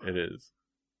it is.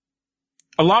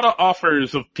 A lot of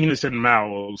offers of penis and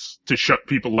mouths to shut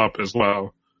people up as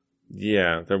well.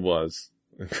 Yeah, there was.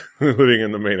 Including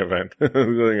in the main event.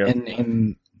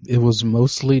 And it was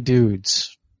mostly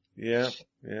dudes. Yeah.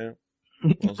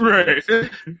 Right.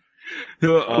 A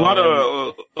lot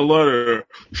of,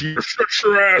 shut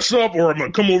your ass up or I'm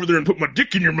gonna come over there and put my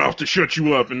dick in your mouth to shut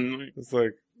you up. And it's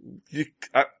like,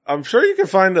 I'm sure you can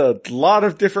find a lot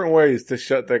of different ways to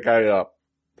shut that guy up.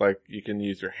 Like, you can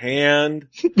use your hand,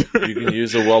 you can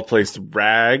use a well-placed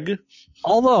rag.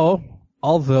 Although,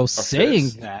 Although saying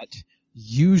fist. that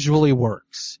usually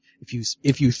works.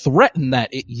 If you threaten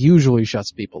that, it usually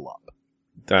shuts people up.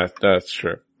 That's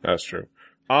true. That's true.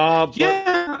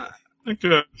 Yeah. I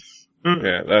guess.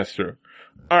 Yeah, that's true.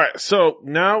 All right, so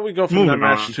now we go from that Moving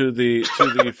match on. to the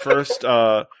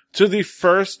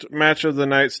first match of the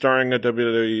night, starring a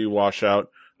WWE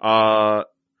washout.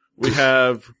 We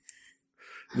have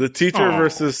the teacher Aw.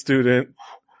 versus student.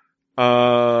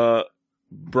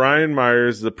 Brian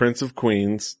Myers, the Prince of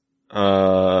Queens,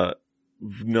 known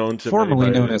to Formerly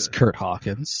many by- known as Kurt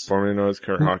Hawkins. formerly known as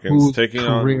Kurt who- Hawkins, whose taking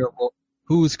on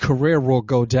whose career will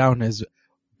go down as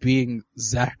being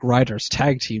Zack Ryder's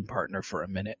tag team partner for a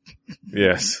minute.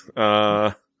 yes,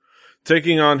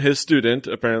 taking on his student,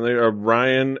 apparently,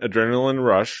 Ryan Adrenaline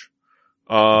Rush,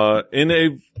 in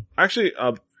a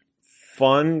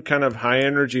fun kind of high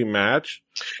energy match,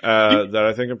 that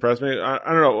I think impressed me. I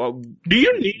don't know. Do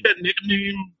you need a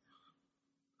nickname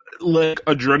like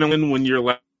Adrenaline when your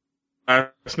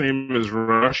last name is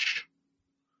Rush?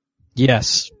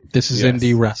 Yes, this is Yes.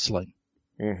 indie wrestling.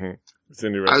 Mm-hmm. It's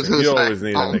indie I was wrestling. gonna You say, always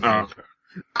need a nickname.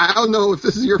 I don't know if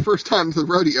this is your first time to the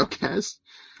rodeo cast,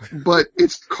 but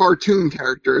it's cartoon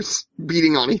characters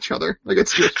beating on each other. Like,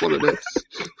 it's just what it is.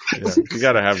 Yeah, you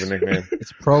gotta have a nickname.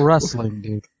 It's pro wrestling,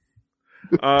 dude.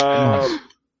 I'll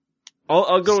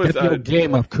go with, Step your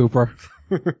game up, Cooper.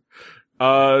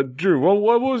 Drew,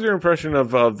 what was your impression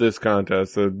of this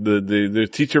contest? The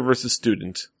teacher versus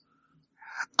student?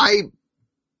 The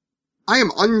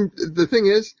thing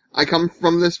is, I come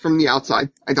from this from the outside.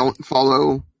 I don't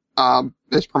follow,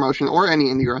 this promotion or any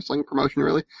indie wrestling promotion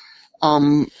really.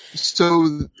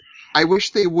 So I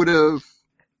wish they would have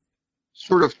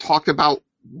sort of talked about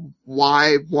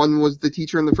why one was the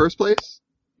teacher in the first place.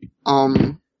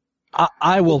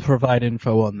 I will provide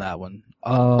info on that one.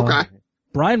 Okay.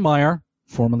 Brian Meyer,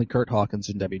 formerly Kurt Hawkins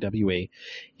in WWE,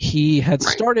 he had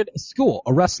Right. started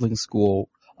a wrestling school,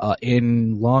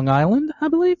 in Long Island, I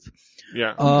believe.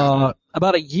 Yeah.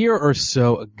 About a year or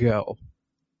so ago.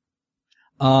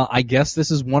 I guess this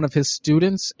is one of his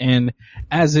students, and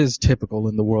as is typical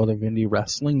in the world of indie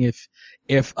wrestling,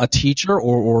 if a teacher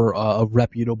or a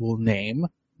reputable name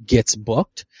gets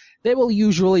booked, they will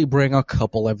usually bring a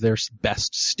couple of their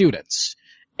best students.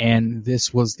 And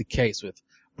this was the case with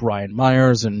Brian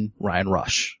Myers and Ryan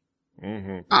Rush.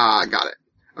 Mm-hmm. Got it.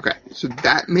 Okay, so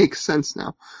that makes sense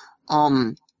now.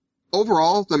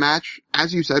 Overall, the match,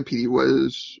 as you said, PD,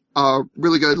 was,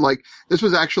 really good. Like, this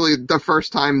was actually the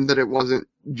first time that it wasn't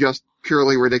just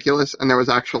purely ridiculous, and there was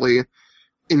actually,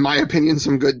 in my opinion,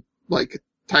 some good, like,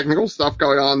 technical stuff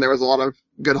going on. There was a lot of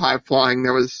good high flying.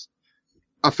 There was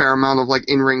a fair amount of, like,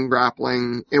 in-ring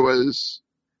grappling. It was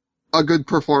a good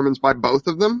performance by both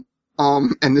of them.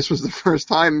 And this was the first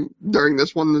time during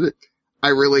this one that I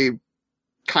really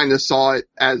kind of saw it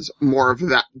as more of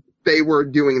that. They were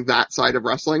doing that side of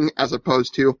wrestling as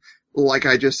opposed to, like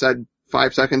I just said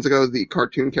 5 seconds ago, the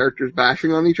cartoon characters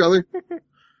bashing on each other.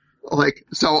 Like,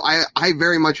 so I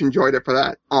very much enjoyed it for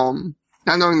that.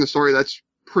 Not knowing the story, that's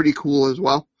pretty cool as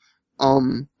well.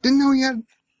 Didn't know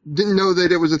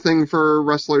that it was a thing for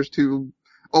wrestlers to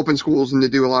open schools and to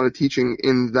do a lot of teaching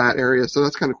in that area, so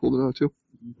that's kind of cool to know too.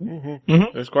 Mm-hmm.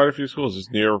 Mhm. There's quite a few schools. There's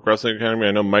New York Wrestling Academy.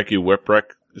 I know Mikey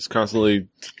Whipwreck is constantly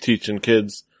teaching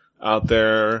kids out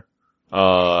there.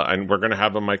 And we're gonna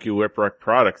have a Mikey Whipwreck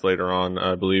product later on,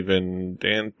 I believe in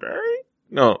Danbury?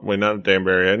 No, wait, not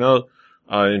Danbury. I know,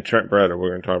 in Trent Braddock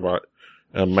we're gonna talk about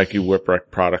a Mikey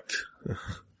Whipwreck product.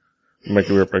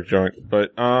 Mikey Whipwreck joint.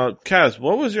 But, Kaz,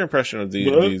 what was your impression of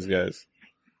these guys?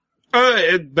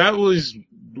 That was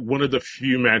one of the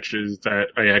few matches that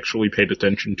I actually paid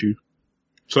attention to.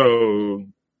 So,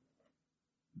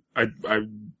 I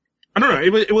don't know.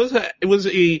 It was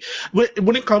a,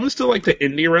 when it comes to like the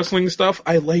indie wrestling stuff,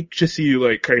 I like to see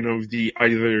like kind of the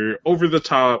either over the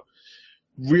top,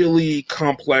 really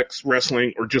complex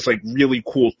wrestling or just like really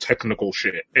cool technical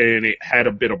shit. And it had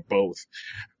a bit of both.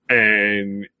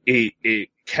 And it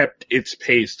kept its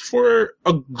pace for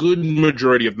a good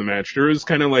majority of the match. There was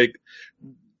kind of like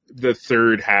the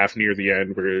third half near the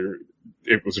end where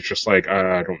it was just like,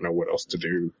 I don't know what else to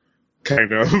do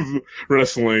kind of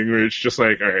wrestling, where it's just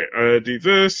like, all right, do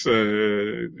this,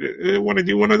 want to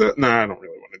do one of those? Nah, I don't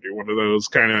really want to do one of those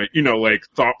kind of, like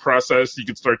thought process. You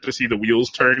could start to see the wheels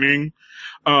turning.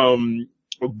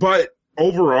 But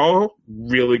overall,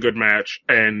 really good match,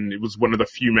 and it was one of the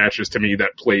few matches to me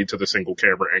that played to the single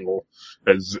camera angle,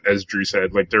 as Drew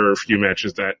said. Like, there are a few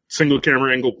matches that single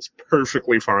camera angle was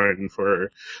perfectly fine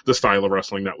for the style of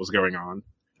wrestling that was going on.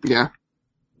 Yeah.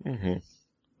 Mm-hmm.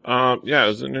 Yeah, it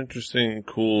was an interesting,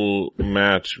 cool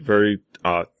match. Very,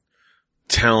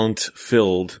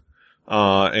 talent-filled.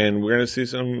 And we're gonna see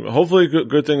some, hopefully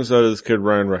good things out of this kid,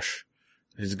 Ryan Rush.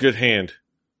 He's a good hand.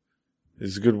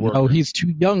 He's a good worker. No, he's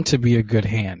too young to be a good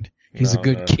hand. He's a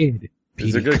good kid.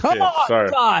 He's a Petey. good Come kid. on, Sorry.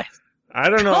 guys. I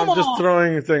don't know. Come I'm just on.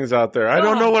 throwing things out there. I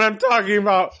don't know what I'm talking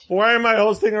about. Why am I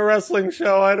hosting a wrestling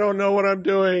show? I don't know what I'm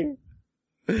doing.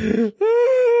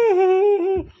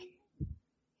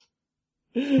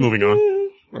 Moving on.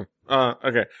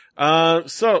 Okay.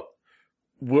 So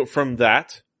from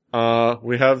that,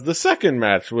 we have the second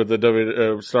match with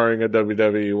the starring a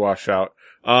WWE washout.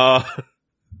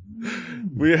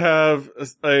 We have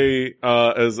as I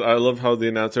love how the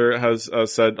announcer has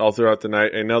said all throughout the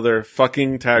night, another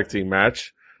fucking tag team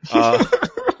match.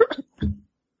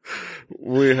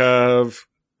 We have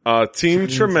Team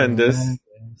Tremendous.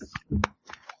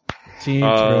 Team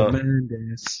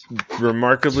Tremendous.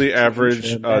 Remarkably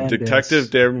average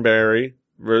Detective Dan Barry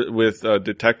with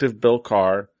Detective Bill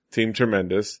Carr, Team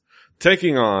Tremendous,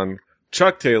 taking on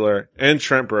Chuck Taylor and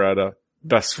Trent Beretta,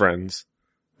 best friends.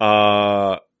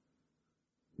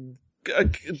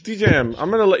 DJM, I'm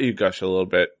gonna let you gush a little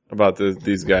bit about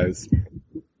these guys.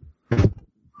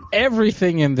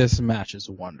 Everything in this match is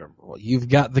wonderful. You've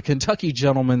got the Kentucky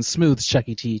Gentleman, Smooth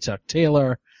Chucky T, Chuck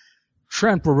Taylor,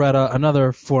 Trent Beretta,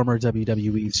 another former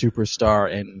WWE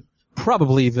superstar, and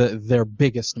probably their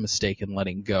biggest mistake in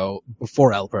letting go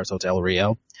before Alberto Del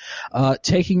Rio,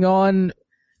 taking on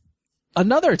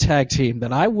another tag team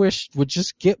that I wish would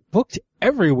just get booked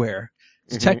everywhere.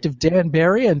 Detective Dan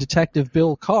Barry and Detective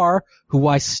Bill Carr, who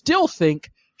I still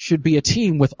think should be a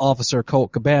team with Officer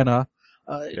Colt Cabana,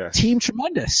 Yes. Team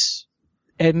Tremendous.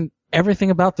 And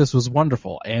everything about this was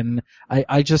wonderful. And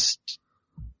I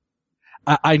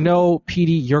know,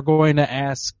 Petey, you're going to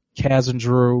ask Kaz and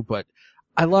Drew, but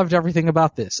I loved everything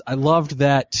about this. I loved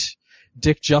that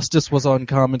Dick Justice was on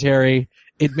commentary.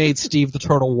 It made Steve the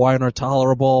Turtle Weiner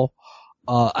tolerable.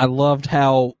 I loved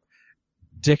how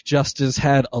Dick Justice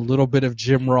had a little bit of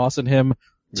Jim Ross in him,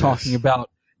 talking about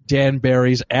Dan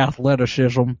Barry's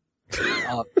athleticism,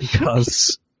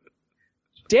 because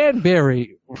Dan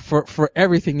Barry, for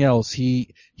everything else,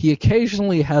 he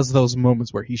occasionally has those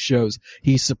moments where he shows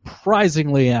he's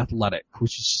surprisingly athletic,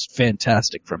 which is just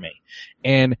fantastic for me.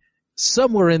 And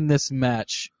somewhere in this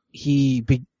match, he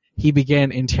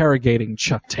began interrogating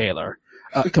Chuck Taylor,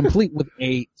 complete with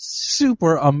a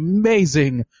super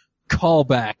amazing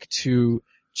callback to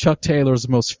Chuck Taylor's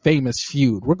most famous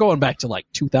feud. We're going back to like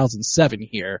 2007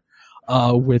 here,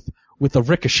 with a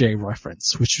Ricochet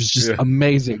reference, which was just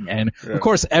amazing. And of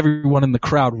course, everyone in the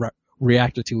crowd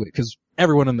reacted to it because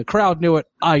everyone in the crowd knew it.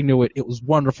 I knew it. It was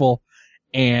wonderful.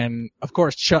 And of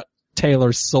course, Chuck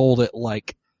Taylor sold it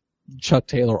like Chuck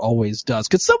Taylor always does.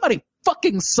 Could somebody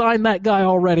fucking sign that guy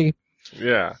already?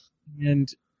 Yeah. And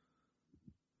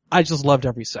I just loved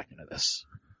every second of this.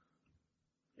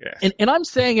 Yes. And I'm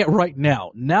saying it right now.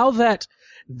 Now that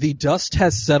the dust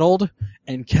has settled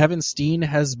and Kevin Steen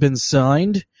has been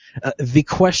signed, the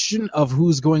question of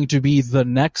who's going to be the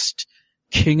next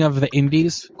king of the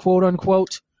indies, quote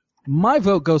unquote, my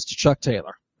vote goes to Chuck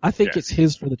Taylor. I think it's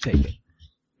his for the taking.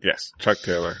 Yes, Chuck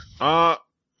Taylor.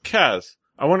 Kaz,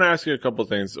 I want to ask you a couple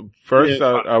things. First,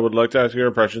 I would like to ask your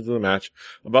impressions of the match.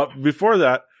 Before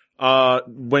that,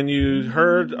 when you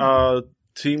heard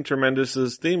Team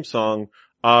Tremendous's theme song,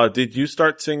 did you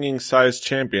start singing Size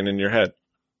Champion in your head?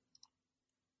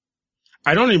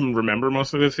 I don't even remember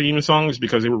most of the theme songs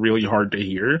because they were really hard to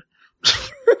hear.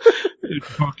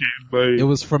 It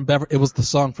was the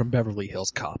song from Beverly Hills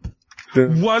Cop.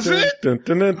 Was it? I would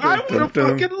have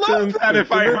fucking loved that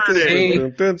if I heard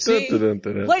it. See,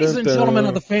 ladies and gentlemen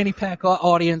of the Fanny Pack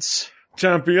audience.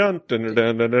 Champion.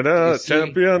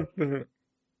 Champion.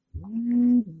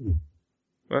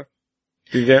 What?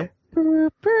 DJ?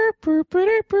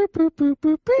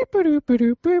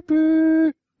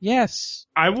 Yes.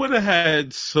 I would have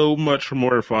had so much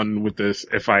more fun with this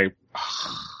if I...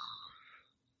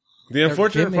 The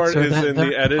unfortunate part is in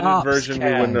the edited version, we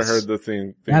wouldn't have heard the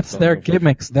theme That's song, their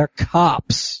gimmicks. They're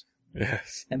cops.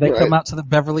 Yes. And they come out to the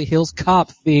Beverly Hills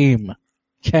Cop theme.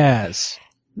 Kaz.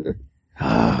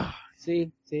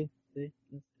 See?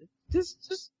 Just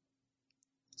it's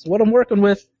what I'm working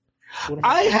with.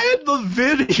 I had the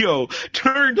video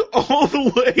turned all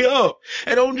the way up,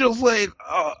 and I'm just like,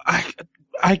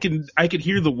 I could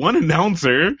hear the one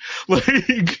announcer,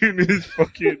 like, in his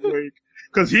fucking, like,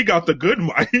 cause he got the good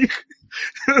mic.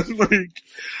 Like,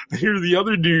 I hear the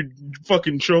other dude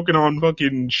fucking choking on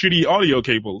fucking shitty audio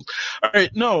cables.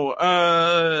 Alright, no,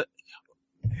 I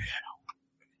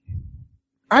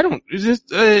don't, is this,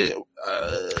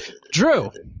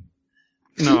 Drew.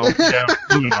 No, yeah,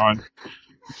 moving on.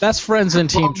 Best friends in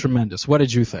Team Tremendous. What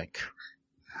did you think?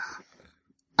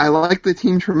 I like the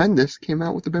Team Tremendous came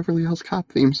out with the Beverly Hills Cop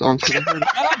theme song. So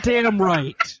Goddamn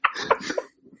right.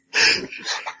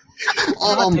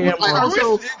 I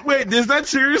also, Wait, is that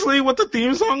seriously what the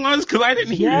theme song was? Because I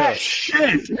didn't hear that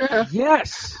shit. yeah.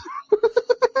 Yes.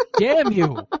 Damn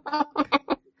you.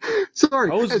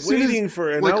 Sorry. I was as soon as- waiting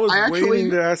for it, and like, I was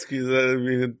waiting to ask you that I'd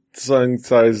be a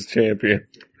sun-sized champion.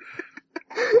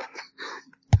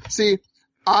 See,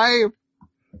 the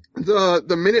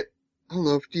minute, I don't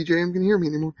know if DJM can hear me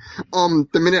anymore.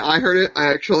 The minute I heard it, I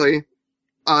actually,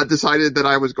 decided that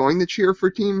I was going to cheer for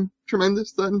Team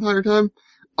Tremendous that entire time.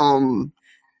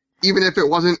 Even if it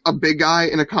wasn't a big guy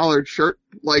in a collared shirt,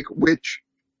 like, which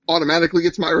automatically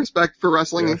gets my respect for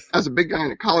wrestling Yes. as a big guy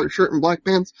in a collared shirt and black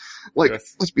pants. Like,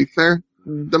 Yes. let's be fair.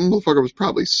 The motherfucker was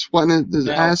probably sweating his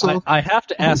ass off. I have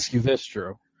to ask you this,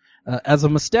 Drew. As a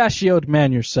mustachioed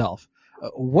man yourself,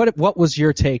 what was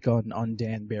your take on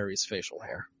Dan Barry's facial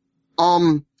hair?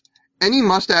 Any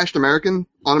mustached American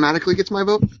automatically gets my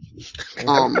vote.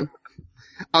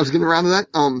 I was getting around to that.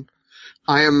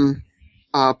 I am,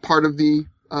 part of the,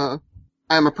 I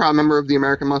am a proud member of the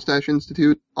American Mustache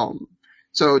Institute.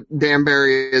 So Dan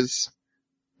Barry is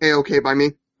A-okay by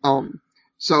me.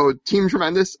 So Team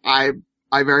Tremendous, I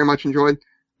very much enjoyed.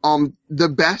 The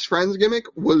Best Friends gimmick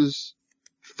was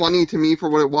funny to me for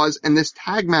what it was, and this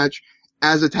tag match,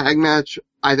 as a tag match,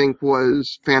 I think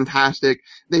was fantastic.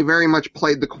 They very much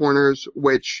played the corners,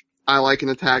 which I like in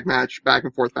a tag match, back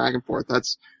and forth.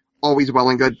 That's always well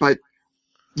and good. But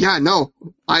yeah, no,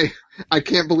 I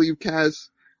can't believe Kaz,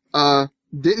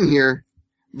 didn't hear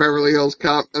Beverly Hills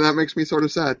Cop, and that makes me sort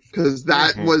of sad, because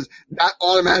that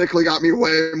automatically got me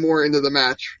way more into the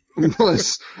match.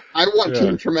 Plus, I want Yeah.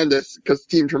 Team Tremendous, because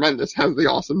Team Tremendous has the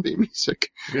awesome theme music.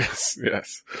 Yes.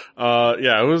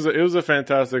 Yeah, it was a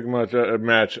fantastic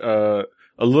match.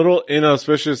 A little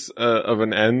inauspicious of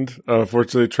an end.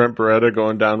 Fortunately, Trent Beretta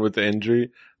going down with the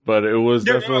injury, but it was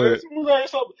definitely.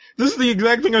 This is the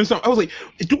exact thing I saw. I was like,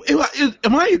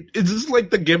 is this like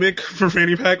the gimmick for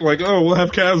Fanny Pack? Like, oh, we'll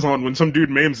have Kaz on when some dude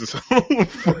maims himself,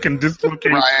 fucking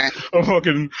dislocates Right. a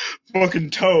fucking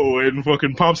toe and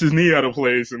fucking pops his knee out of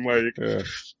place and like,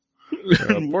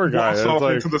 Poor guy. walks It's off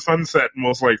like, into the sunset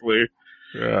most likely.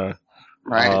 yeah.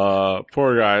 Right.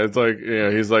 Poor guy. It's like,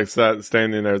 he's like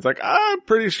standing there. It's like, I'm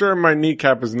pretty sure my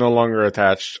kneecap is no longer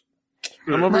attached.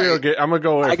 I'm gonna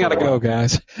go away. I gotta for a go, while.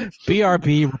 guys.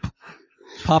 BRB,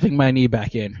 popping my knee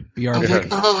back in. I BRB. was like,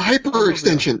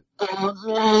 hyperextension.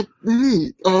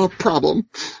 Knee, problem.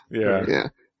 Yeah. Yeah.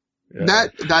 Yeah.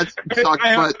 That sucked,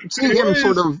 but seeing him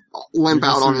sort of limp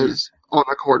out on his own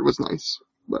accord was nice.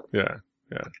 But Yeah.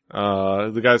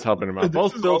 The guys helping him out. This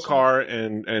Both is Bill also- Carr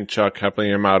and Chuck helping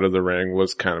him out of the ring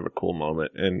was kind of a cool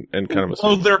moment and kind of a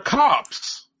Oh, they're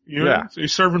cops. You know, Yeah. they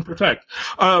serve and protect.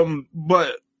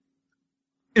 But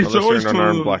it's Unless you're always an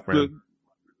unarmed black man.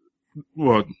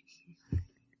 What?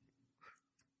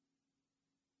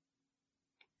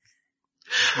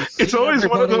 It's always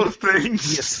one of those Do you things.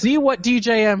 see what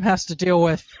DJM has to deal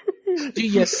with? Do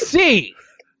you see?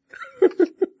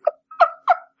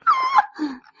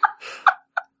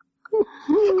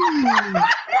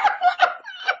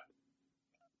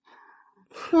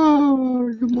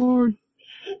 oh, good lord.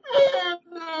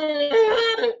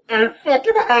 I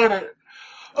fucking hate it.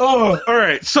 Oh,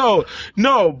 alright. So,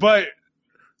 no, but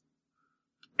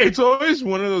it's always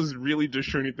one of those really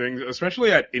discerning things,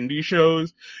 especially at indie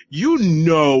shows. You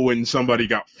know when somebody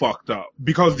got fucked up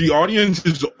because the audience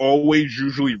is always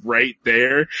usually right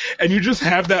there. And you just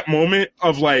have that moment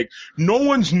of like, no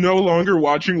one's no longer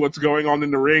watching what's going on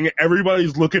in the ring.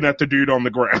 Everybody's looking at the dude on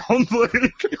the ground. Like,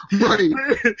 Right.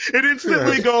 it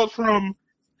instantly goes from,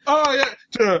 oh yeah,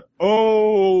 to,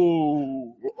 oh.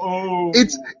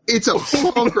 It's a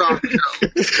punk rock show.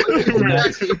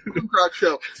 It's a punk rock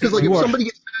show. Because like You if are- somebody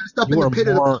gets messed up in You the are pit of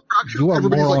the more, punk rock show, you are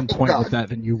everybody's more like, on oh point god. with that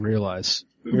than you realize.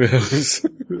 Yes.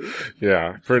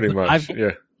 Yeah, pretty much. I've-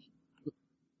 Yeah.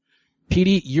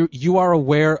 Petey, you are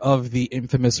aware of the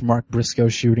infamous Mark Briscoe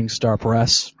shooting star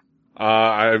press?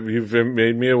 You've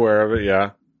made me aware of it.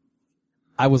 Yeah.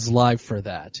 I was live for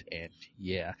that, and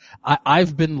yeah.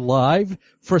 I've been live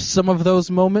for some of those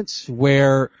moments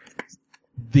where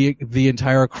the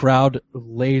entire crowd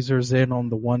lasers in on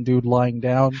the one dude lying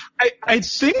down. I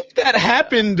think that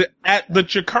happened at the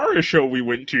Chikara show we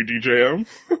went to, DJM.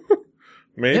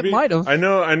 Maybe. It might have. I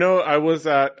know I was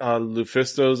at,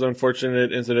 Lufisto's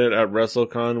unfortunate incident at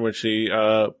WrestleCon when she,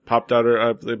 popped out her,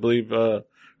 I believe, hurt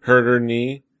her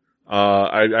knee.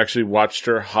 I actually watched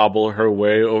her hobble her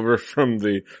way over from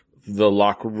the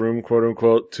locker room, quote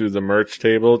unquote, to the merch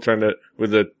table,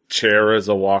 with a chair as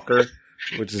a walker.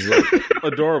 which is like,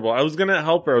 adorable. I was gonna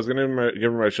help her. I was gonna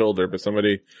give her my shoulder, but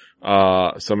somebody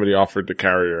offered to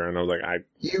carry her, and I was like,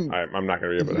 I'm not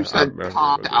gonna be able to. You said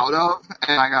popped out of,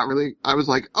 and I was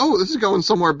like, oh, this is going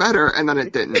somewhere better, and then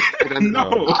it didn't. No.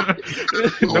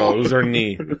 No, it was her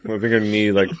knee. I think her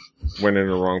knee like went in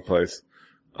the wrong place.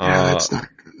 Yeah, that's not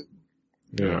good.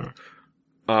 Yeah.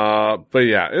 But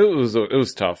yeah, it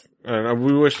was tough, and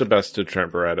we wish the best to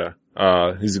Trent Beretta.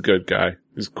 He's a good guy.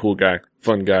 He's a cool guy,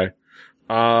 fun guy.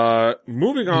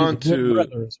 Moving on to,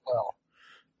 as well.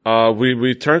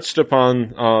 we touched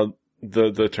upon,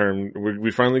 the term.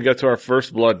 We finally get to our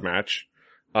first blood match.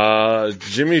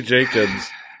 Jimmy Jacobs,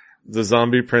 the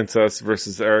Zombie Princess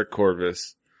versus Eric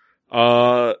Corvus.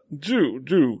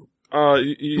 Drew,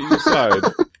 you sighed.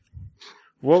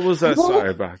 What was that sigh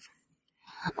about?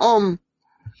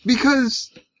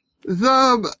 Because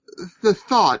the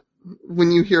thought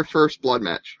when you hear first blood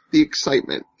match, the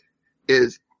excitement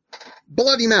is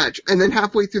bloody match, and then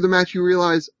halfway through the match you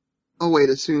realize, oh wait,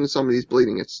 as soon as somebody's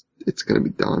bleeding, it's gonna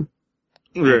be done.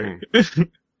 Right.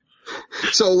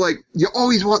 So like, you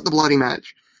always want the bloody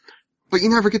match, but you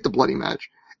never get the bloody match.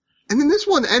 And then this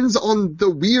one ends on the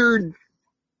weird,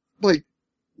 like,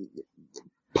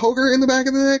 poker in the back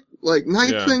of the neck, like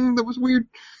knife thing that was weird.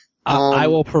 I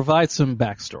will provide some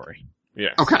backstory.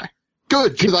 Yeah. Okay.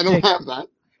 Good, because I don't have that.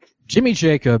 Jimmy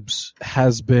Jacobs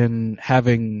has been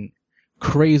having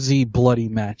crazy bloody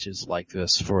matches like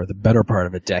this for the better part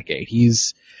of a decade.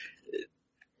 He's,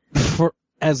 for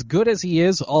as good as he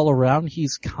is all around,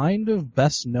 he's kind of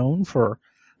best known for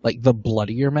like the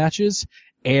bloodier matches,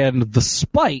 and the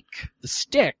spike, the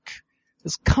stick,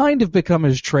 has kind of become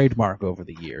his trademark over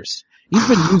the years. He's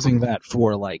been using that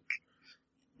for like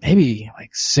maybe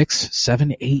like 6,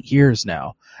 7, 8 years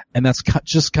now. And that's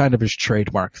just kind of his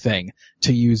trademark thing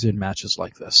to use in matches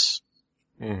like this.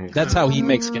 Mm-hmm. That's how he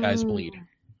makes guys bleed.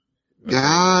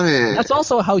 Got it. That's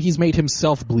also how he's made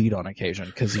himself bleed on occasion,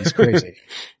 because he's crazy.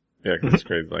 Yeah, 'cause he's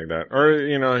crazy like that.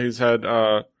 Or, he's had,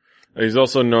 he's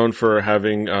also known for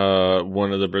having,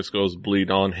 one of the Briscoes bleed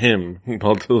on him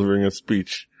while delivering a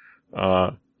speech.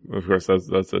 Of course,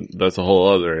 that's a whole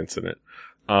other incident.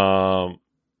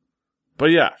 But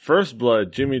yeah, first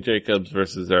blood, Jimmy Jacobs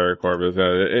versus Eric Corvus.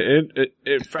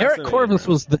 Eric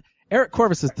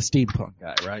Corvus is the steampunk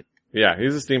guy, right? Yeah,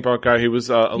 he's a steampunk guy. He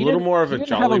was a little more of a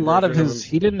jolly version of him.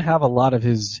 He didn't have a lot of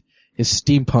his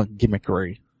steampunk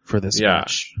gimmickry for this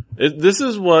match. This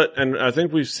is what, and I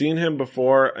think we've seen him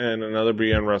before in another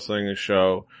Beyond Wrestling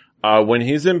show. When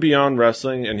he's in Beyond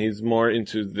Wrestling and he's more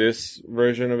into this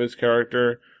version of his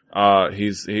character,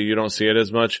 you don't see it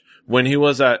as much. When he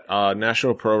was at,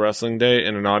 National Pro Wrestling Day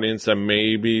in an audience that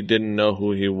maybe didn't know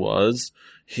who he was,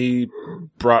 he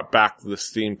brought back the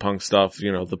steampunk stuff,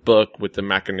 the book with the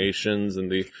machinations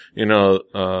and the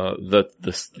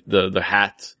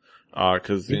hat,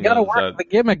 cause, you gotta work the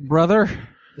gimmick, brother.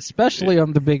 Especially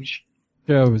on the big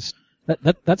shows.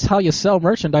 That's how you sell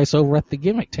merchandise over at the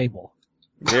gimmick table.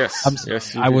 Yes.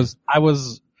 Yes. I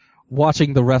was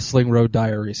watching the Wrestling Road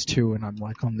Diaries too, and I'm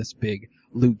like on this big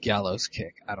Luke Gallows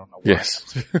kick. I don't know why.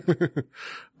 Yes.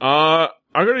 I'll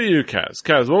go to you, Kaz.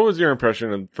 Kaz, what was your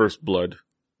impression of First Blood?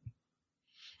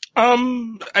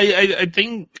 I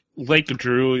think, like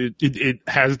Drew, it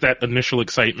has that initial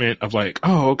excitement of like,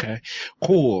 oh, okay,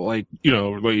 cool. Like,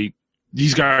 like,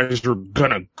 these guys are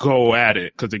gonna go at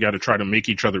it because they gotta try to make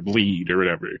each other bleed or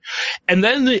whatever. And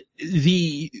then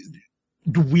the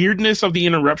weirdness of the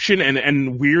interruption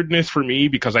and weirdness for me,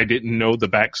 because I didn't know the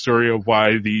backstory of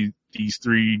why these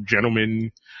three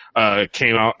gentlemen,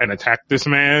 came out and attacked this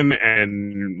man.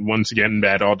 And once again,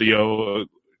 bad audio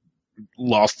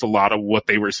lost a lot of what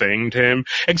they were saying to him,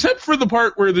 except for the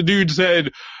part where the dude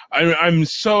said, I'm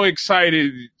so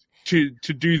excited to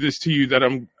do this to you that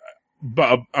I'm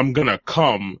gonna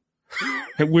come,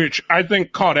 which I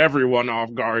think caught everyone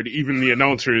off guard, even the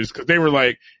announcers, because they were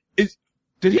like,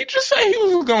 did he just say he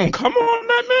was gonna come on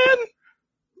that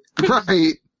man?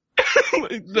 Right.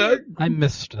 Like that. I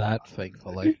missed that,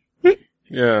 thankfully.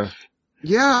 Yeah.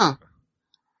 Yeah.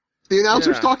 The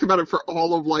announcers talked about it for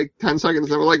all of like 10 seconds.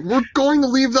 They were like, we're going to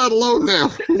leave that alone now.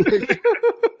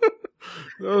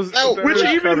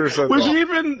 Which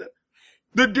even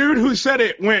the dude who said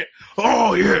it went,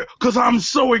 oh yeah, cause I'm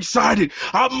so excited.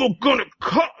 I'm gonna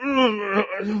cut.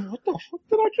 What the fuck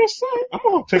did I just say? I'm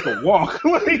gonna take a walk.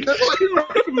 Like, he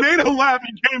made a laugh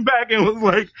and came back and was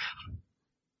like,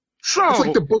 so, it's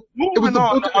like moving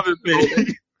on to other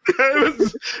things. It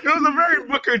was a very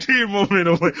Booker T moment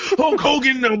of like, Hulk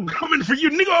Hogan, I'm coming for you,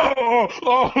 nigga.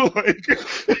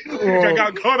 I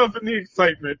got caught up in the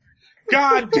excitement.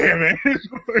 God damn it.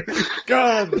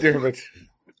 God damn it.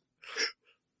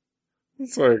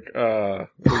 It's like,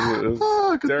 it's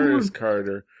good Darius lord.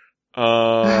 Carter.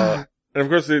 And of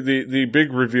course the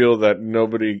big reveal that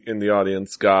nobody in the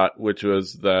audience got, which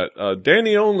was that,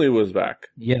 Danny Only was back.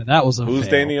 Yeah, that was a Who's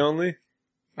fail. Danny Only?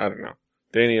 I don't know.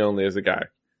 Danny Only is a guy.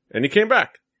 And he came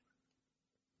back.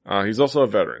 He's also a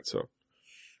veteran, so.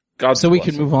 God So we bless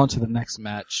can him. move on to the next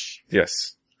match.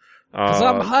 Yes. Cause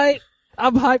I'm hyped.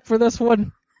 I'm hyped for this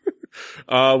one.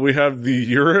 We have the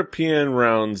European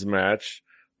rounds match,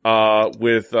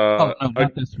 with, Oh, no,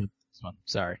 not this one. This one.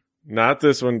 Sorry. not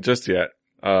this one just yet.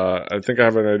 I think I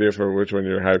have an idea for which one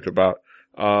you're hyped about.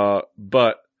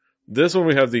 But this one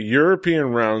we have the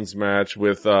European rounds match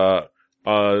with,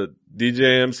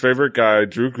 DJM's favorite guy,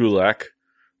 Drew Gulak,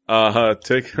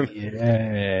 taking,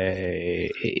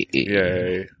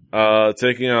 Yay.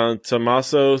 taking on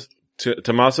Tommaso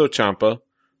Ciampa,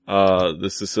 the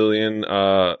Sicilian,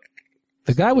 The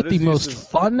guy with What the is he most says-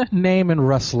 fun name in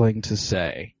wrestling to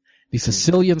say. The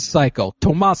Sicilian Psycho,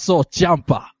 Tommaso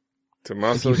Ciampa.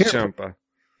 Tommaso If you hear- Ciampa.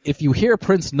 If you hear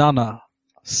Prince Nana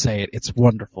say it, it's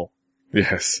wonderful.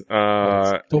 Yes.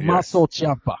 Tommaso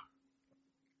Ciampa.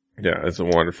 Yeah, it's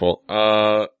wonderful.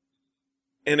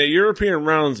 In a European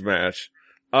rounds match,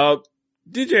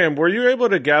 DJM, were you able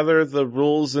to gather the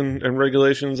rules and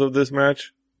regulations of this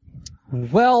match?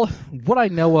 Well, what I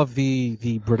know of the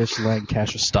British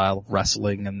Lancashire style of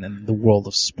wrestling and then the world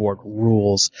of sport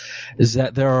rules is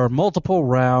that there are multiple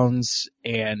rounds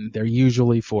and they're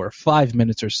usually for 5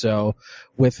 minutes or so,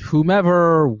 with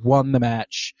whomever won the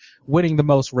match winning the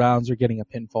most rounds or getting a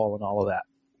pinfall and all of that.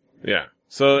 Yeah.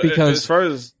 So Because- as far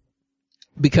as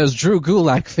Because Drew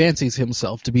Gulak fancies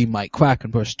himself to be Mike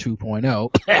Quackenbush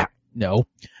 2.0. No.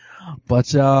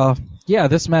 But, yeah,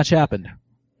 this match happened.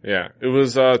 yeah, it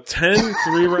was 10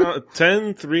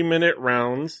 3-minute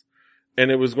rounds,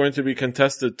 and it was going to be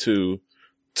contested to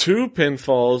 2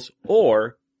 pinfalls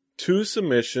or 2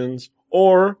 submissions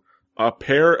or a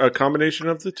combination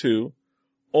of the 2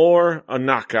 or a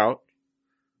knockout.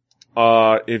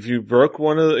 If you broke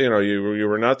one of the, you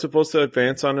were not supposed to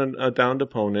advance on a downed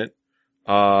opponent.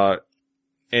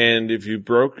 And if you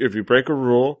break a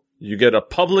rule, you get a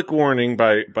public warning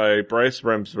by Bryce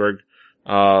Remsburg,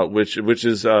 which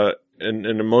is, an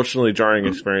emotionally jarring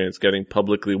experience, getting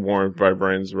publicly warned by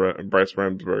Bryce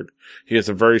Remsburg. He is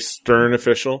a very stern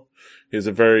official. He's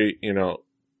a very,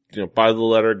 by the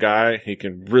letter guy. He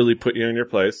can really put you in your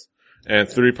place. And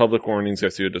 3 public warnings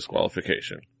gets you a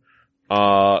disqualification.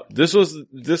 This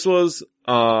was,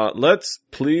 let's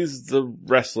please the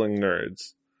wrestling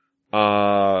nerds.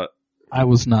 I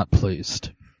was not pleased.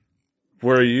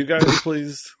 Were you guys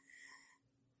pleased?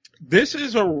 This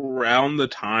is around the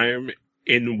time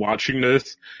in watching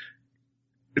this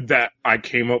that I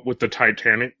came up with the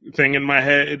Titanic thing in my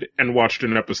head and watched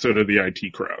an episode of the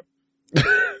IT Crowd.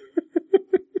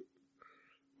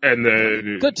 And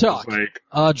then Good talk. it was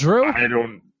like, Drew? I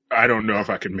don't know if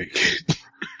I can make it.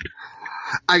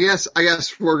 I guess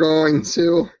we're going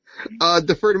to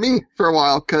defer to me for a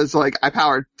while because I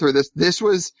powered through this. This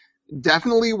was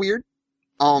definitely weird.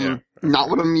 Not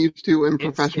what I'm used to in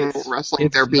professional wrestling.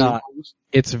 it's There being not.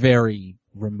 It's very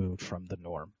removed from the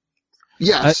norm.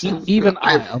 yes, Even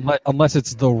unless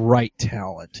it's the right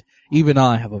talent, even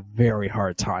I have a very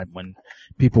hard time when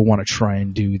people want to try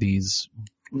and do these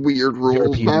weird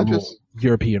rules matches.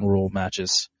 European rule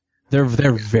matches. They're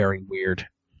very weird.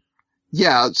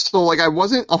 Yeah, so I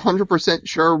wasn't 100%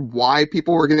 sure why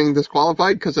people were getting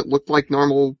disqualified because it looked like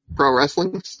normal pro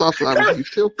wrestling stuff that I was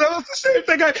used to. That was the same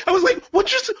thing. I was like,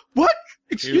 what?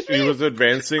 Excuse me? He was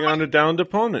advancing on a downed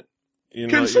opponent.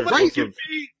 Can somebody give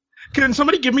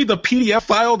me the PDF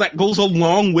file that goes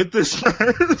along with this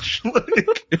match?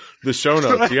 The show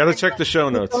notes. You gotta check the show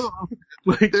notes.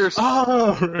 There's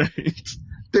right.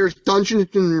 there's Dungeons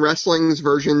and Wrestling's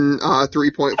version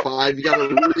 3.5. You gotta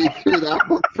read through that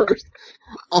one first.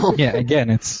 Yeah, again,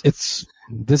 this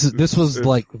was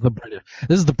like the British.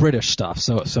 This is the British stuff,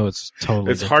 so it's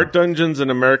totally. It's different. Heart Dungeons and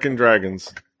American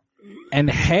Dragons. And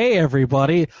hey,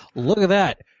 everybody, look at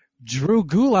that. Drew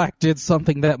Gulak did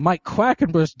something that Mike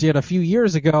Quackenbush did a few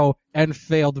years ago and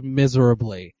failed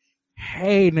miserably.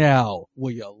 Hey now,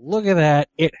 will you look at that?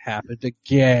 It happened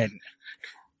again.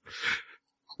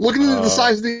 Looking at the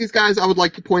size of these guys, I would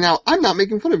like to point out, I'm not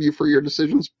making fun of you for your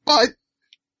decisions, but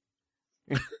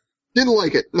didn't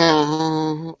like it.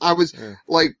 No, I was Yeah.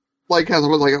 I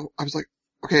was like,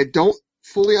 okay, I don't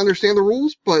fully understand the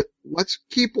rules, but let's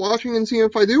keep watching and see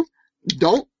if I do.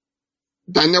 Don't.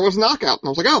 Then there was a knockout, and I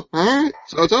was like, oh, alright,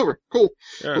 so it's over. Cool.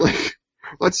 Yeah.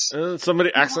 Let's, Somebody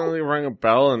accidentally rang a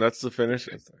bell and that's the finish.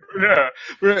 Yeah.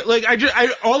 Right.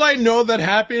 All I know that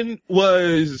happened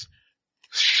was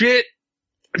shit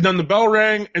And then the bell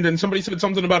rang, and then somebody said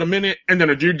something about a minute, and then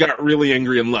a dude got really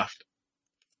angry and left.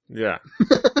 Yeah.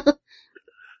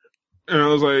 And I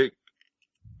was like,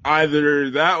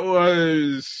 either that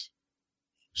was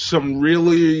some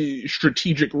really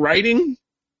strategic writing,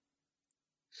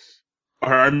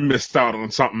 or I missed out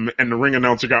on something, and the ring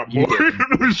announcer got bored.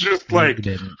 It was just like, You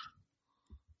didn't.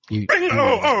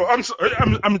 I'm sorry.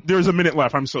 There's a minute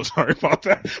left. I'm so sorry about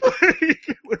that.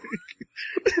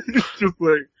 It's just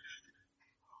like,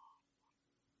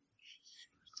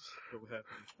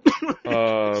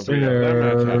 But yeah, that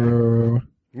match happened.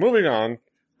 Moving on,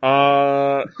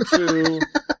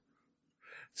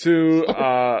 to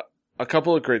a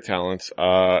couple of great talents,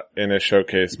 in a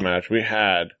showcase match. We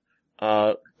had,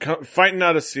 fighting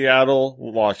out of Seattle,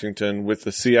 Washington with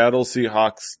the Seattle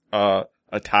Seahawks,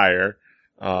 attire,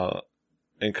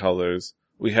 and colors.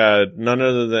 We had none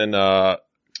other than,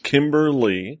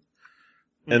 Kimberly.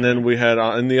 And then we had,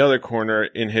 in the other corner,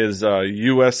 in his,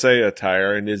 USA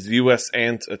attire, in his US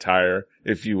Ant attire,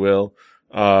 if you will,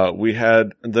 we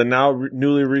had the now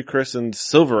newly rechristened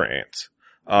Silver Ant,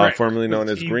 right, formerly known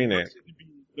as Green Ant.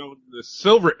 Known the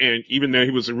Silver Ant, even though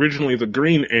he was originally the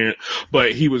Green Ant,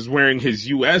 but he was wearing his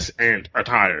US Ant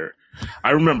attire.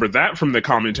 I remember that from the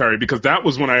commentary because that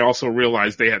was when I also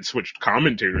realized they had switched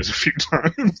commentators a few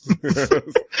times.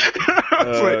 I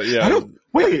was like, yeah.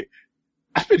 Wait,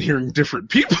 I've been hearing different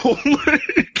people. You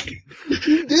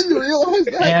didn't realize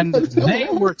that? And they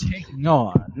were taking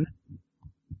on.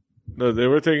 No, they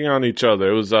were taking on each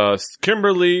other. It was,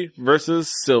 Kimberly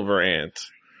versus Silver Ant.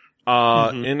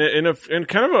 In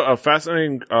kind of a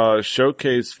fascinating,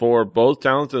 showcase for both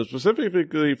talents and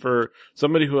specifically for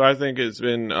somebody who I think has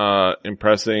been,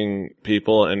 impressing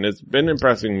people and it's been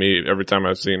impressing me every time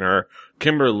I've seen her.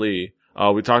 Kimberly.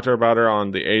 We talked to her about her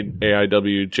on the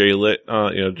AIW J-Lit,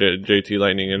 JT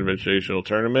Lightning Invitational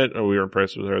Tournament, and we were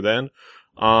impressed with her then.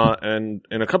 And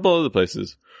in a couple other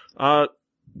places.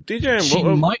 DJ, She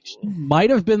might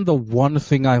have been the one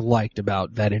thing I liked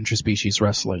about that interspecies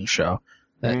wrestling show.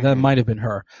 That might have been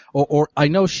her. Or I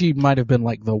know she might have been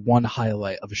like the one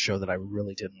highlight of a show that I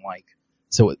really didn't like.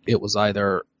 So it was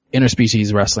either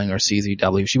interspecies wrestling or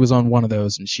CZW. She was on one of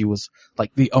those and she was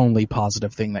like the only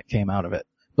positive thing that came out of it.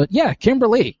 But yeah,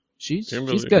 Kimberly. She's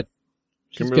good.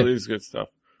 Kimberly's good stuff.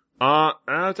 I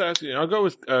have to ask you, I'll go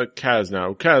with, Kaz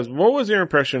now. Kaz, what was your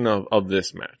impression of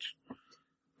this match?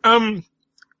 I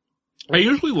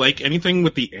usually like anything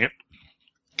with the Ant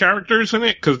characters in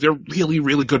it because they're really,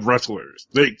 really good wrestlers.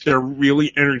 They're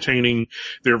really entertaining.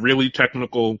 They're really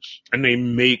technical and they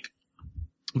make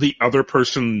the other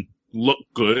person look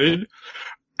good.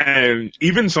 And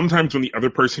even sometimes when the other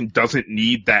person doesn't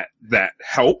need that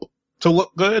help to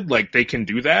look good, like they can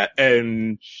do that.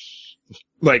 And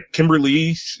like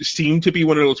Kimberly seemed to be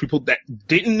one of those people that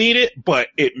didn't need it, but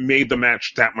it made the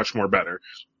match that much more better.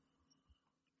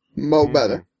 Mo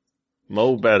better.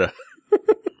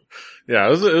 Yeah,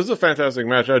 it was a fantastic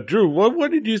match. Drew,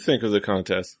 what did you think of the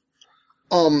contest?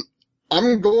 I'm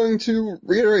going to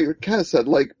reiterate what Kat said.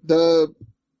 Like, the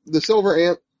Silver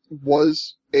Ant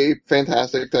was a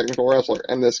fantastic technical wrestler,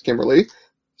 and this Kimberly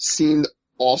seemed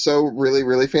also really,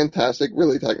 really fantastic,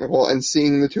 really technical, and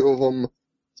seeing the two of them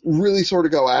really sort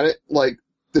of go at it, like,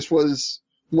 this was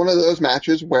one of those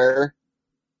matches where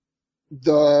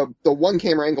the one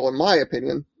camera angle, in my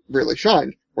opinion, really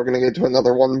shined. We're gonna get to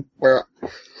another one where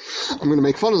I'm gonna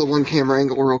make fun of the one camera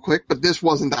angle real quick, but this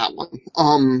wasn't that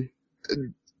one.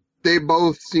 They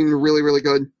both seemed really, really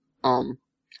good.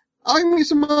 I need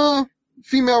some,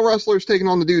 female wrestlers taking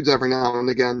on the dudes every now and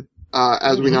again,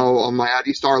 as we know on my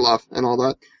Addie Star love and all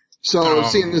that. So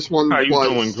seeing this one how you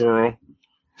doing, girl?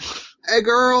 Hey,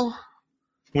 girl.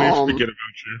 We forget about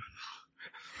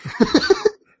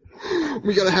you.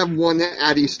 We gotta have one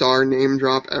Addie Star name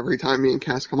drop every time me and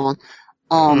Cass come on.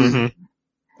 I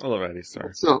love Addie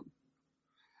Star. So,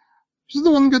 this is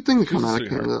the one good thing to come out of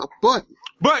Canada. But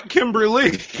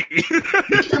Kimberly!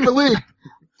 Kimberly,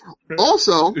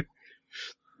 also,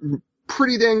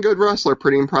 pretty dang good wrestler,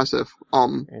 pretty impressive.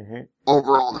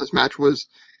 Overall, this match was,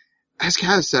 as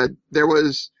Cass said, there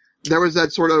was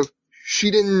that sort of,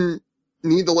 she didn't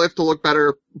need the lift to look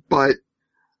better, but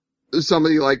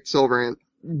somebody like Silver Ant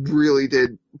really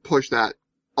did push that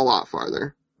a lot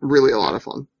farther. Really a lot of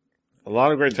fun. A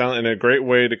lot of great talent and a great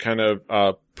way to kind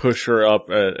of, push her up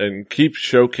and keep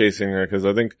showcasing her because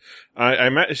I think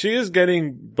she is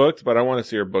getting booked, but I want to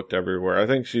see her booked everywhere. I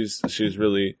think she's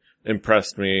really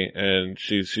impressed me and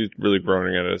she's really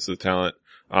growing at us as a talent.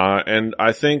 And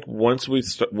I think once we,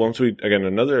 again,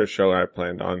 another show I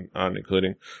planned on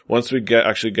including, once we get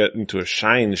into a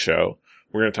Shine show,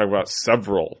 we're going to talk about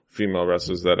several female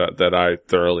wrestlers that I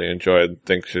thoroughly enjoyed and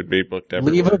think should be booked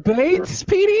everywhere. Leva Bates,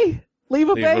 Petey.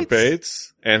 Leva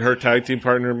Bates. And her tag team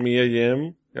partner, Mia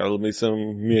Yim. Gotta love me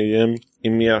some Mia Yim.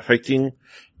 Mia fighting.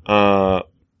 And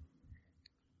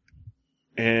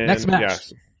Next match.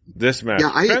 Yes, this match.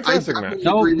 Yeah, Fantastic I match.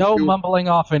 No mumbling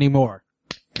off anymore.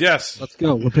 Yes. Let's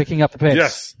go. We're picking up the pace.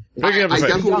 Yes. Picking up the I pace.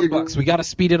 definitely Young agree. Bucks. We got to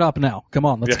speed it up now. Come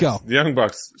on, let's Yes, go. The Young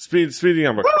Bucks. Speedy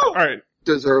Young Bucks. Woo! All right.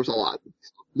 Deserves a lot.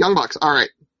 Young Bucks, alright.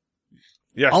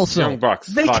 Yes. Also, Young Bucks.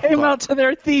 they Clap, came clap. out to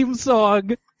their theme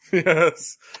song.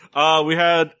 Yes. We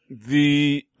had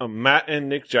the Matt and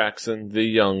Nick Jackson, the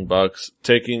Young Bucks,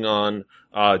 taking on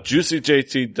Juice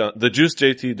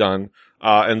JT Dunn,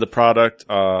 and the product,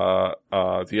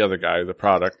 the other guy, the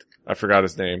product. I forgot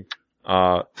his name.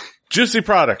 Juicy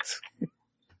Product.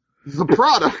 The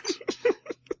product.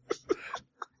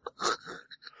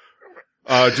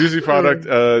 Juicy Product,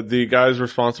 the guys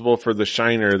responsible for the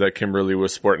shiner that Kimberly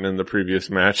was sporting in the previous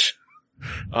match.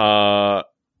 For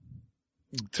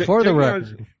the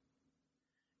record,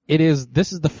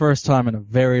 this is the first time in a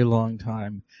very long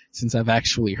time since I've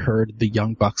actually heard the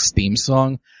Young Bucks theme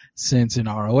song. Since in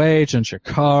ROH and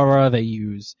Chikara, they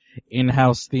use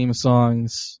in-house theme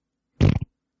songs.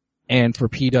 And for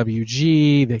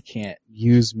PWG, they can't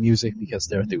use music because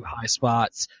they're through high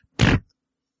spots.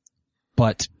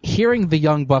 But hearing the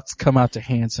Young Bucks come out to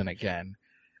Hanson again,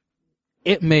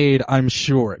 it made, I'm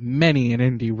sure, many an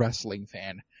indie wrestling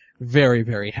fan very,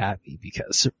 very happy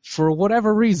because for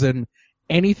whatever reason,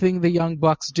 anything the Young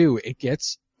Bucks do, it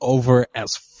gets over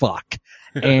as fuck.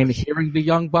 And hearing the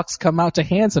Young Bucks come out to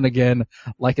Hanson again,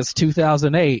 like it's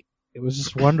 2008, it was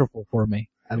just wonderful for me.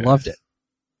 I loved it.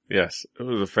 Yes, it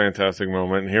was a fantastic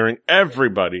moment. And hearing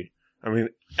everybody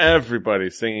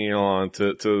singing along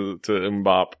to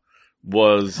Mbop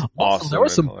was Also, awesome. there were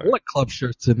some and hilarious. Bullet Club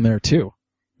shirts in there too.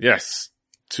 Yes.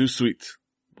 Too sweet.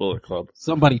 Bullet Club.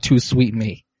 Somebody too sweet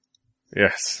me.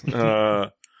 Yes.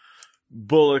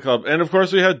 Bullet Club. And of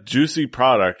course we had Juicy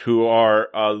Product, who are,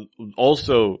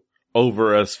 also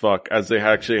over as fuck, as they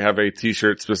actually have a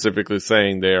t-shirt specifically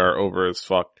saying they are over as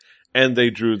fuck. And they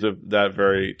drew that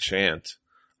very chant,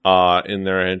 in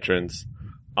their entrance.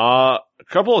 A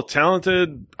couple of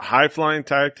talented, high-flying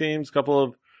tag teams, couple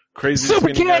of crazy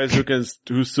Super spinning kick! guys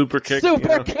who super kick.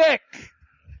 Super kick!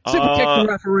 Super kick the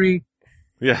referee.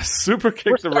 Yes, super kick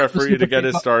We're the starting referee super to get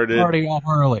kick it started. Party off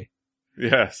early.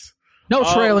 Yes. No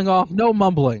trailing off, no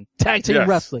mumbling. Tag team Yes.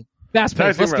 wrestling. Fast Tag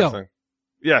pace, team let's go. wrestling.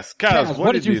 Yes, Kaz, Kaz,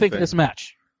 what did you think of this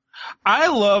match? I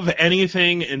love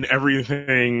anything and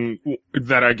everything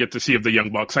that I get to see of the Young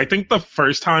Bucks. I think the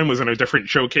first time was in a different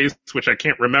showcase, which I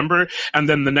can't remember. And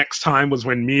then the next time was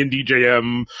when me and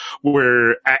DJM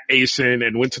were at ASIN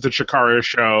and went to the Chikara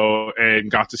show and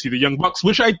got to see the Young Bucks,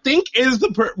 which I think is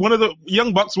one of the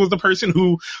Young Bucks was the person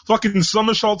who fucking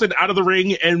somersaulted out of the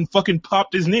ring and fucking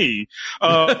popped his knee,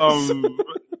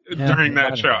 during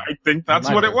that show. I think that's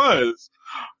what it was.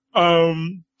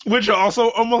 Which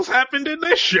also almost happened in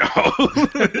this show.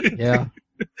 Yeah.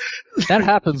 That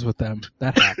happens with them.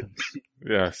 That happens.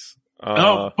 Yes.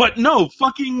 But no,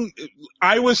 fucking,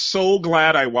 I was so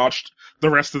glad I watched the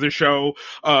rest of the show,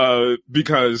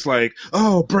 because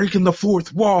breaking the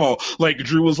fourth wall. Like,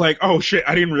 Drew was like, oh shit,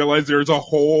 I didn't realize there was a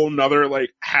whole nother,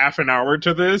 half an hour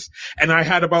to this. And I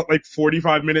had about,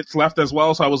 45 minutes left as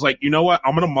well. So I was like, you know what?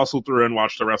 I'm gonna muscle through and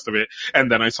watch the rest of it.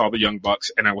 And then I saw the Young Bucks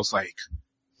and I was like,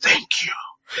 thank you.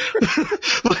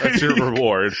 That's your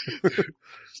reward.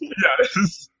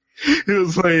 Yes. It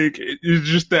was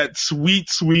just that sweet,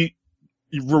 sweet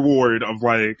reward of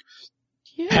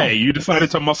hey, you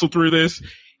decided to muscle through this.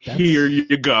 Here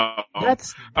you go.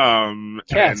 And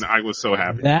I was so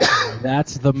happy.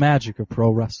 That's the magic of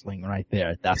pro wrestling right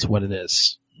there. That's what it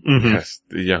is. Mm-hmm. Yes,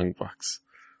 the Young Bucks.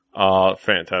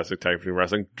 Fantastic tag team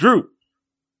wrestling. Drew,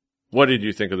 what did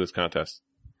you think of this contest?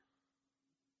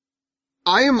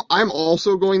 I'm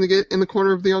also going to get in the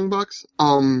corner of the Young Bucks,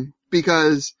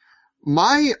 because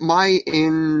my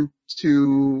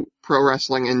into pro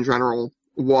wrestling in general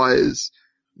was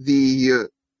the,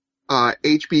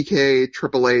 HBK,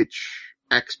 Triple H,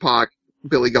 X-Pac,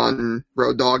 Billy Gunn,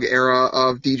 Road Dogg era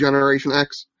of D-Generation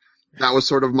X. That was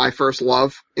sort of my first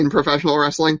love in professional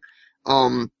wrestling.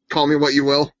 Call me what you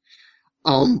will.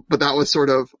 But that was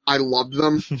sort of, I loved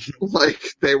them.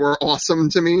 They were awesome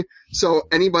to me. So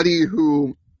anybody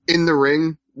who in the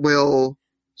ring will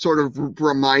sort of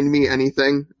remind me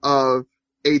anything of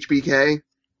HBK,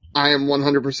 I am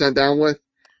 100% down with.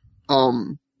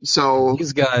 So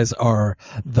these guys are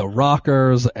the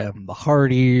Rockers and the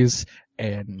Hardys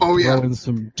and throwing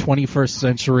some 21st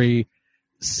century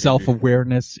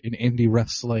self-awareness in indie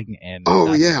wrestling, and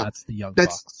that's the Young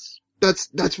Bucks.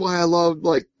 that's why I love,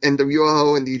 like,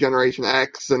 NWO and D-Generation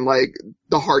X and, like,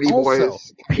 the Hardy Also,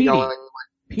 Boys. Petey,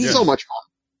 Petey. So much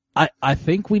fun. I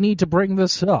think we need to bring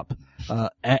this up.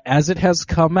 As it has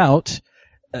come out,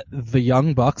 the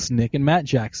Young Bucks, Nick and Matt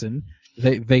Jackson,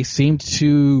 they seemed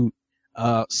to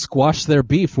squash their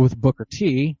beef with Booker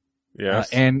T. Yes.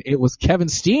 And it was Kevin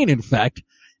Steen, in fact,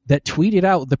 that tweeted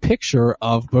out the picture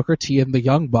of Booker T and the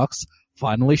Young Bucks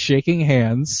finally shaking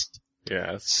hands.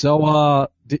 Yes. So,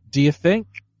 do you think,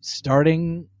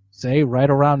 starting, say, right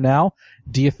around now,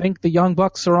 do you think the Young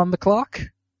Bucks are on the clock?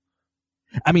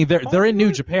 I mean, they're in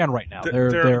New Japan right now.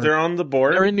 They're on the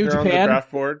board. They're in New Japan. On the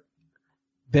draft board.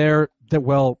 They're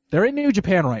in New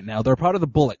Japan right now. They're part of the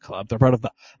Bullet Club. They're part of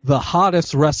the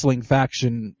hottest wrestling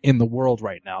faction in the world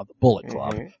right now, the Bullet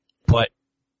Club. Mm-hmm.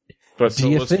 But so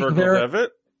was Fergal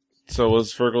Devitt? So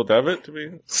was Fergal Devitt to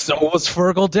be? So was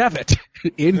Fergal Devitt.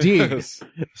 Indeed. Yes.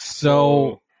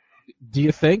 So, do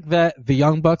you think that the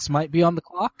Young Bucks might be on the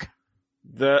clock?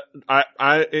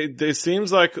 It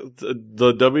seems like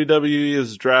the WWE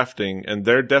is drafting, and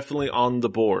they're definitely on the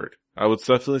board. I would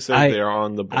definitely say they are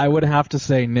on the board. I would have to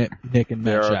say Nick and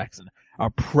Matt Jackson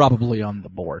are probably on the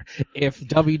board. If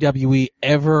WWE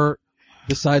ever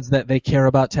decides that they care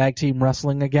about tag team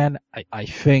wrestling again, I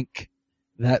think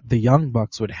that the Young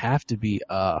Bucks would have to be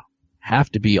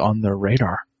on their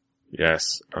radar.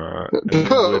 Yes.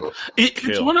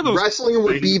 It's one of those wrestling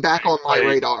would be back on my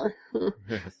radar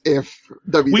if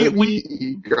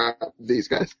WWE grabbed these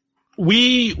guys.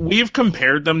 We've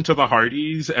compared them to the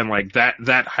Hardys and like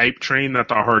that hype train that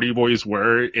the Hardy Boys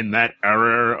were in that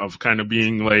era of kind of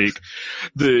being like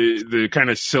the kind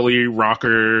of silly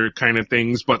rocker kind of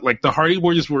things, but like the Hardy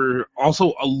Boys were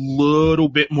also a little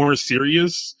bit more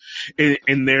serious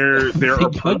in their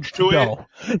approach to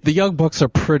it. The Young Bucks are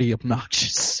pretty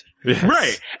obnoxious. Yes.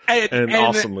 Right. And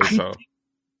awesomely so.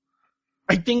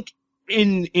 I think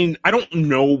I don't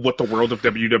know what the world of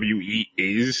WWE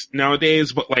is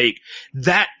nowadays, but like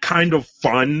that kind of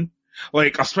fun,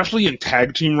 like especially in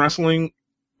tag team wrestling,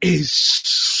 is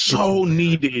so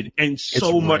needed and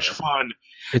so much fun.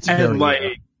 It's and very like,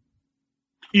 rare.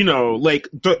 you know, like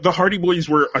the Hardy Boys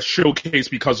were a showcase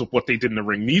because of what they did in the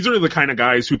ring. These are the kind of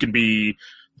guys who can be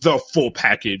the full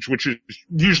package, which is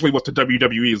usually what the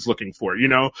WWE is looking for, you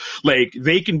know? Like,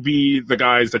 they can be the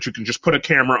guys that you can just put a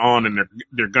camera on and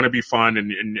they're gonna be fun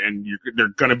and they're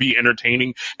gonna be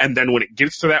entertaining. And then when it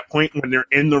gets to that point, when they're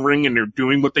in the ring and they're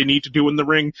doing what they need to do in the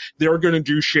ring, they're gonna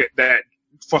do shit that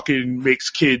fucking makes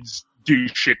kids do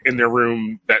shit in their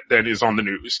room that is on the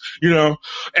news, you know?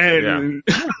 And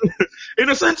in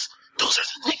a sense, those are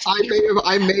the things.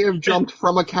 I may have jumped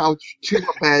from a couch to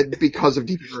a bed because of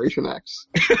D-Generation X.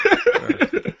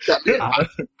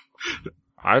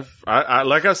 I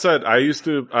like I said, I used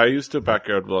to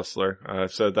backyard wrestler.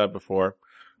 I've said that before.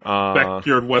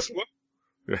 Backyard wrestler?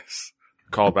 Yes.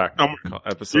 Callback.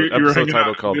 Episode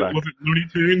title callback. Was it Looney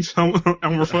Tunes?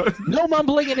 Elmer Fudd? No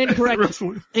mumbling and incorrect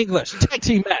English. Tag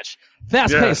team match.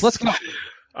 Fast pace. Let's go.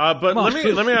 But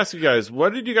let me ask you guys,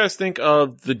 what did you guys think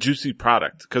of the Juicy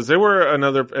product? Because they were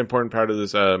another important part of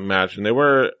this match, and they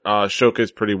were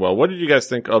showcased pretty well. What did you guys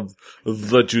think of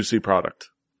the Juicy product?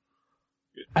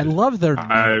 I love their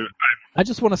name. I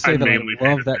just want to say that I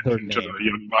love that their to name. the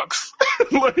Young Bucks.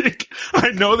 Like,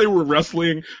 I know they were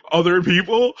wrestling other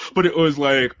people, but it was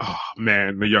like, oh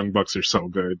man, the Young Bucks are so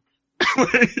good.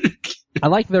 I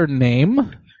like their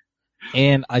name,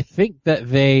 and I think that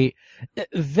they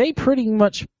pretty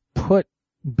much put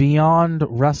Beyond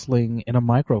Wrestling in a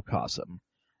microcosm.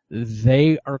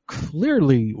 They are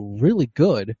clearly really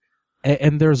good,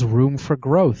 and there's room for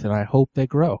growth, and I hope they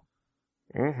grow.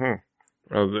 Mm-hmm.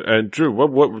 And Drew,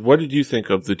 what did you think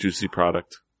of the Juicy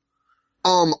product?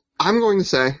 I'm going to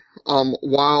say,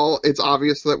 while it's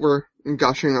obvious that we're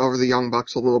gushing over the Young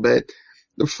Bucks a little bit,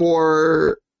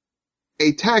 for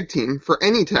a tag team, for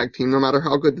any tag team, no matter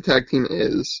how good the tag team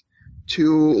is,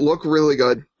 to look really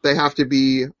good, they have to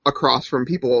be across from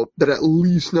people that at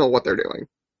least know what they're doing.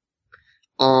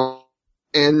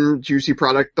 And Juicy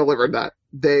product delivered that.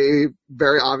 They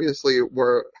very obviously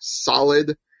were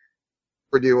solid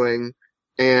for doing,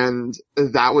 and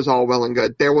that was all well and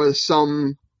good. There was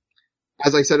some,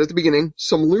 as I said at the beginning,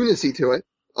 some lunacy to it,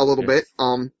 a little bit,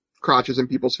 crotches in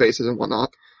people's faces and whatnot,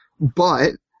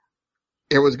 but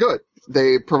it was good.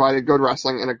 They provided good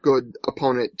wrestling and a good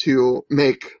opponent to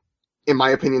make, in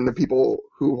my opinion, the people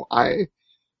who I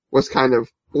was kind of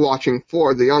watching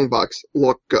for the Young Bucks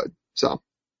look good. So.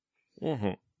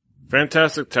 Mm-hmm.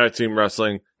 Fantastic tag team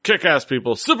wrestling. Kick-ass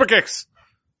people. Super kicks.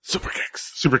 Super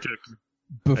kicks. Super kicks.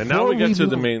 And now we get to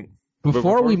the main.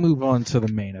 Before we move on to the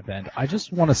main event, I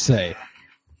just want to say,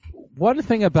 one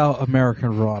thing about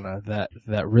American Rana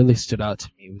that really stood out to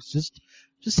me was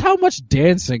just how much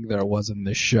dancing there was in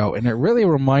this show, and it really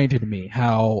reminded me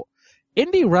how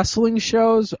indie wrestling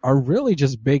shows are really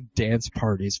just big dance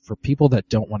parties for people that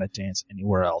don't want to dance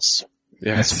anywhere else.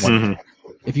 Yes.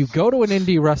 If you go to an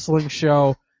indie wrestling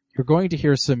show, you're going to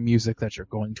hear some music that you're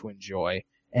going to enjoy,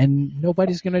 and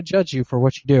nobody's going to judge you for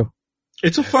what you do.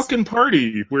 It's a fucking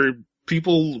party where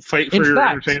people fight for your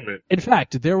entertainment. In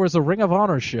fact, there was a Ring of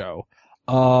Honor show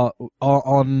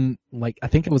on, like, I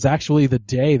think it was actually the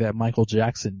day that Michael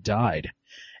Jackson died.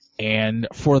 And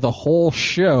for the whole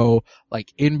show,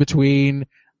 like, in between,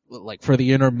 like, for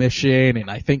the intermission, and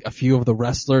I think a few of the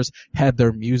wrestlers had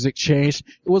their music changed,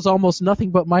 it was almost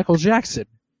nothing but Michael Jackson.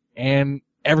 And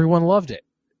everyone loved it.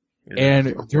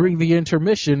 And during the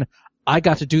intermission, I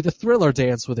got to do the Thriller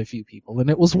dance with a few people, and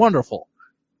it was wonderful.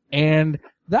 And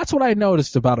that's what I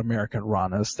noticed about American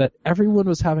Rana, is that everyone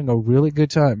was having a really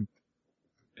good time.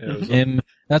 And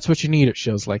that's what you need at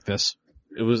shows like this.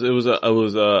 It was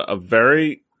a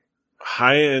very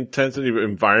high intensity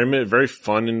environment, very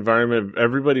fun environment.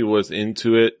 Everybody was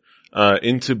into it,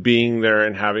 into being there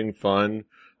and having fun.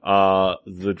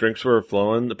 The drinks were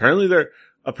flowing. Apparently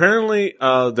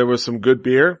there was some good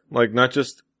beer, like not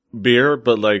just beer,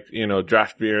 but like, you know,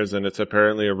 draft beers, and it's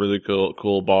apparently a really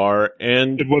cool bar.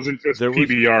 And it wasn't just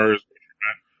PBRs.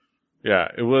 Yeah,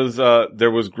 it was, there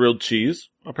was grilled cheese,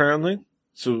 apparently.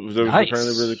 So there was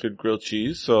apparently really good grilled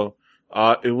cheese. So,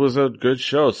 it was a good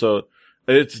show. So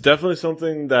it's definitely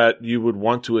something that you would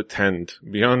want to attend.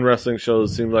 Beyond Wrestling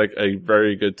shows seemed like a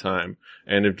very good time.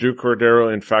 And if Drew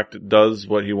Cordero, in fact, does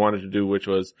what he wanted to do, which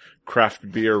was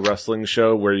craft beer wrestling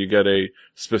show where you get a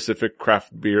specific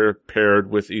craft beer paired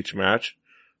with each match,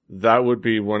 that would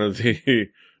be one of the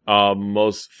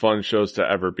most fun shows to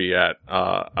ever be at,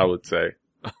 I would say.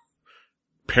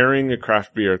 Pairing a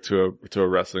craft beer to a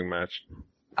wrestling match.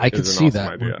 I could see awesome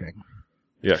that idea. Working.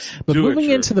 Yes. But moving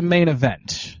into the main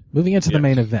event,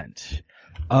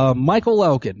 Michael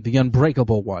Elgin, the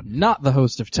Unbreakable One, not the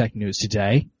host of Tech News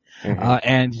Today,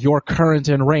 and your current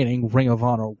and reigning Ring of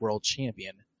Honor World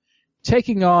Champion,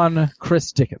 taking on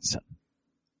Chris Dickinson.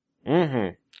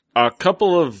 A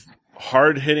couple of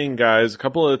hard-hitting guys, a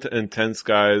couple of intense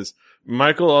guys.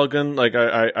 Michael Elgin, like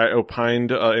I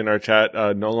opined in our chat,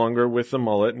 no longer with the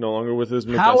mullet, no longer with his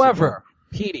Midwest. However,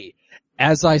 Petey,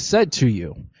 as I said to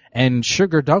you, and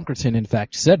Sugar Dunkerton, in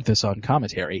fact, said this on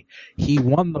commentary, he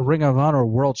won the Ring of Honor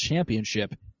World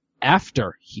Championship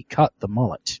after he cut the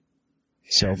mullet.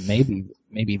 So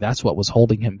maybe that's what was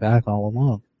holding him back all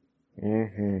along.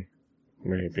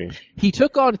 Maybe. He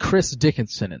took on Chris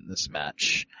Dickinson in this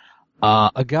match.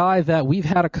 A guy that we've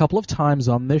had a couple of times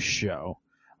on this show.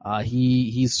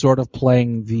 He's sort of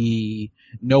playing the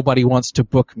nobody wants to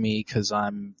book me because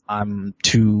I'm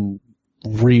too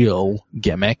real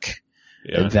gimmick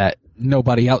that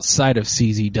nobody outside of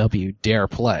CZW dare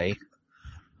play.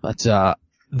 But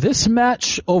this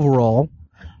match overall,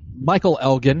 Michael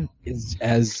Elgin is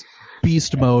as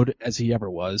beast mode as he ever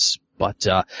was. But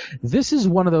this is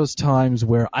one of those times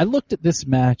where I looked at this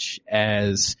match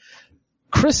as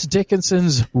Chris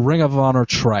Dickinson's Ring of Honor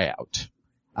tryout.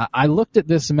 I looked at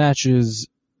this match as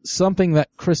something that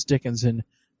Chris Dickinson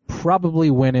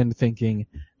probably went in thinking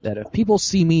that if people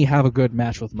see me have a good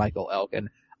match with Michael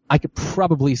Elgin, I could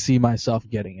probably see myself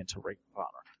getting into Ring of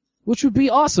Honor, which would be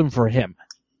awesome for him.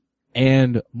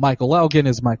 And Michael Elgin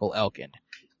is Michael Elgin.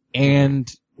 And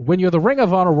when you're the Ring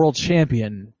of Honor World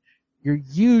Champion, you're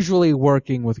usually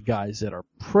working with guys that are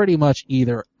pretty much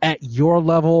either at your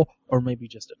level or maybe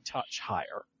just a touch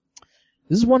higher.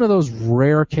 This is one of those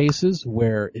rare cases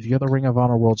where if you're the Ring of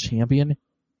Honor World Champion,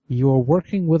 you're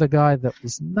working with a guy that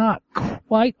was not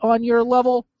quite on your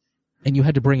level, and you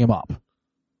had to bring him up.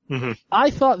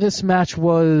 I thought this match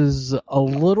was a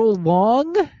little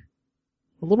long.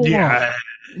 Long.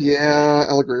 Yeah,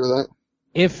 I'll agree with that.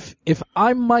 If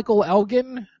I'm Michael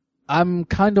Elgin, I'm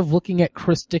kind of looking at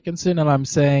Chris Dickinson and I'm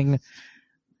saying,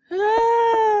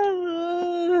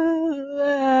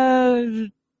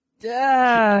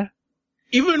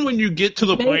 even when you get to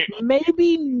the point,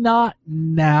 maybe not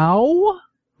now,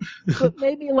 but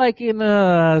maybe like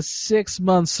in 6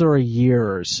 months or a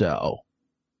year or so.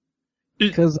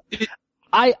 Because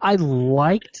I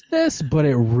liked this, but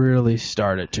it really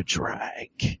started to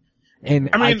drag. And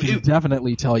I can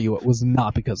definitely tell you it was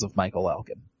not because of Michael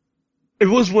Elgin. It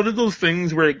was one of those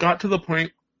things where it got to the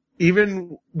point,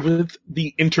 even with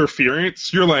the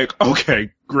interference, you're like, okay,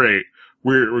 great,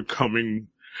 we're coming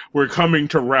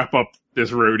to wrap up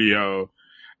this rodeo.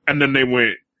 And then they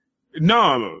went,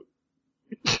 no.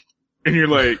 And you're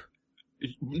like,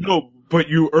 no, but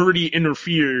you already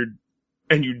interfered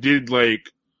and you did like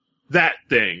that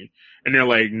thing. And they're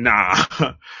like, nah,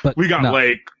 But we got no,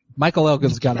 like Michael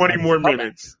Elgin's got 20 more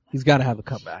minutes. He's got to have a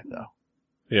comeback though.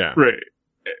 Yeah. Right.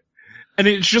 And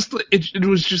it's just, it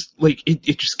was just like,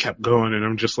 it just kept going, and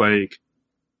I'm just like,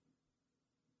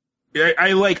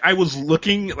 I was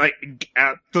looking like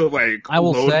at the load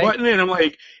button, and I'm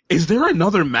like, is there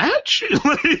another match?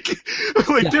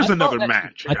 There's another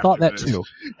match. I thought that too.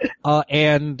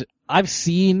 And I've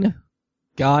seen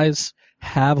guys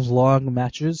have long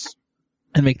matches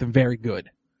and make them very good.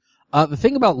 The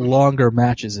thing about longer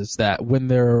matches is that when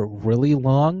they're really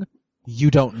long,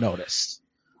 you don't notice.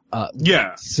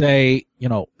 Say,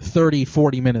 30,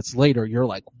 40 minutes later, you're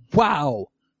like, wow,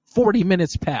 40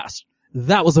 minutes passed.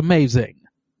 That was amazing.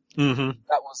 Mm-hmm.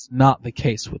 That was not the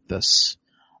case with this.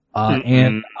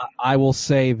 And I will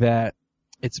say that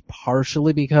it's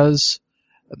partially because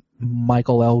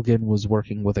Michael Elgin was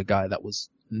working with a guy that was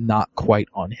not quite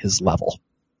on his level.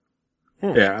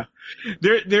 Yeah.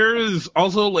 There is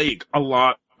also a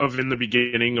lot of in the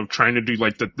beginning of trying to do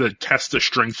the test of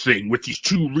strength thing with these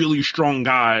two really strong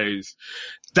guys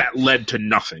that led to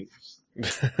nothing.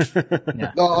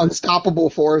 The unstoppable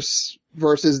force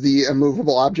versus the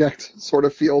immovable object sort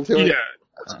of feel to it. Yeah.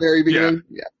 At the very beginning.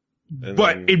 Yeah.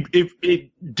 But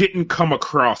it didn't come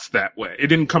across that way. It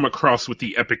didn't come across with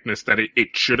the epicness that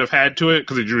it should have had to it,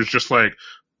 because it was just like,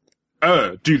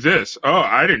 do this. Oh,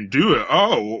 I didn't do it.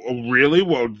 Oh, really?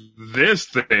 Well, this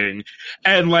thing.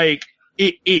 And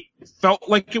it felt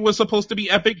like it was supposed to be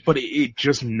epic, but it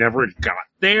just never got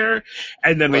there.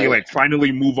 And then they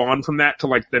finally move on from that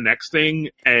to the next thing,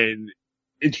 and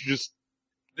it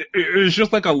was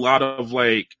just a lot of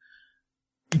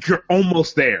you're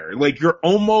almost there. You're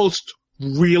almost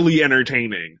really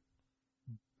entertaining,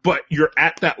 but you're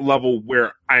at that level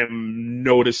where I'm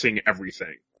noticing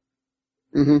everything.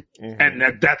 Mm-hmm. And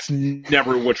that's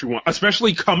never what you want,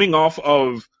 especially coming off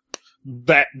of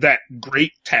that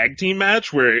great tag team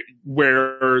match where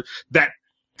that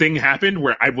thing happened,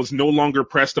 where I was no longer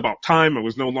pressed about time. I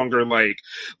was no longer in my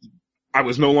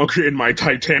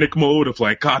Titanic mode of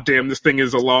God damn, this thing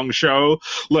is a long show.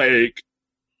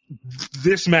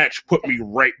 This match put me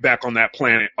right back on that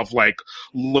planet of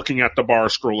looking at the bar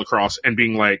scroll across and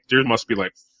being there must be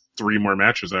 3 more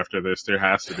matches after this. There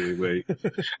has to be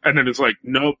and then it's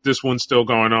nope, this one's still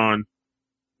going on.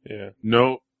 Yeah.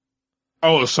 Nope.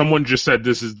 Oh, someone just said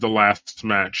this is the last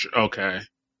match. Okay.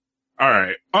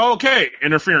 Alright. Okay.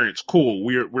 Interference. Cool.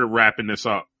 We're wrapping this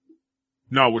up.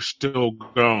 No, we're still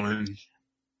going.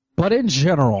 But in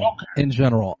general,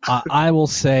 I will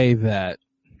say that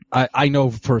I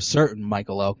know for certain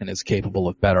Michael Elgin is capable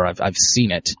of better. I've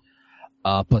seen it.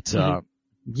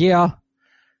 Yeah,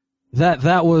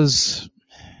 that was,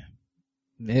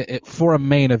 for a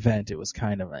main event, it was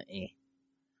kind of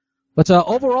But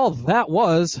overall, that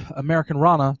was American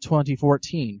Rana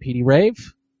 2014. PD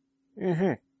Rave?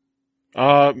 Mm-hmm.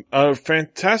 A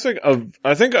fantastic,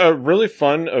 I think a really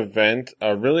fun event,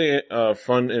 a really,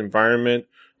 fun environment.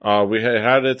 We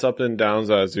had its up and downs,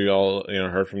 as you all,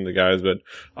 heard from the guys, but,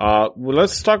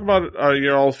 let's talk about,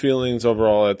 your all feelings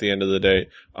overall at the end of the day.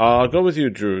 I'll go with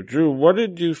you, Drew. Drew, what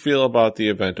did you feel about the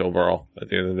event overall at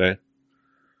the end of the day?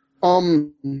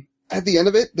 At the end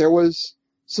of it, there was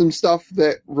some stuff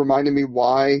that reminded me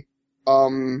why,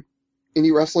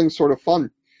 indie wrestling's sort of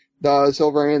fun. The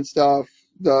Silverhand stuff,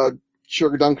 the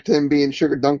Sugar Dunkerton being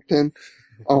Sugar Dunkerton,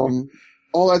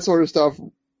 all that sort of stuff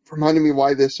reminded me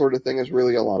why this sort of thing is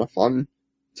really a lot of fun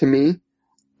to me.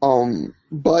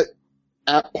 But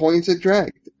at points it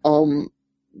dragged.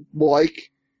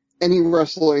 Like any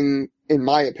wrestling, in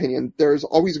my opinion, there's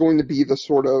always going to be the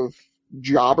sort of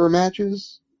jobber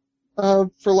matches, for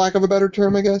lack of a better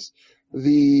term, I guess.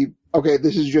 Okay,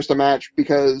 this is just a match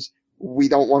because we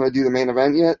don't want to do the main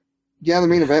event yet. Yeah, the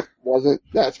main event wasn't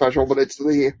that special, but it's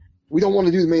we don't want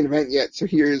to do the main event yet, so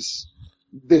here's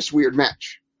this weird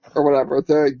match. Or whatever.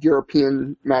 The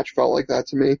European match felt like that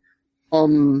to me.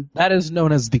 That is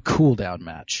known as the cool down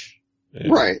match.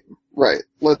 Yeah. Right.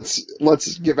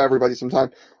 Let's give everybody some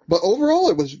time. But overall,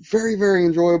 it was very, very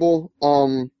enjoyable.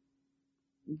 WWE,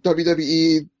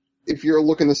 if you're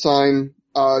looking to sign,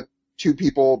 2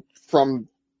 people from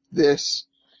this,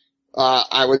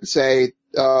 I would say,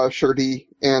 Sugar D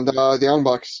and, the Young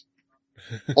Bucks.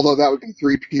 Although that would be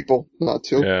 3 people, not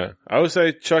 2. Yeah. I would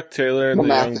say Chuck Taylor and the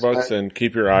Young Bucks, and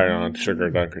keep your eye on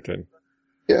Sugar Dunkerton.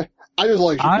 Yeah. I just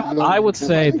like I would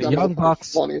say the Young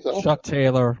Bucks, Chuck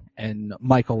Taylor, and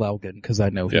Michael Elgin, because I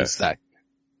know he's that.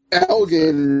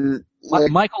 Elgin,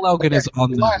 Michael Elgin is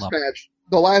on the level.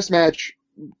 The last match,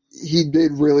 he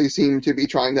did really seem to be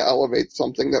trying to elevate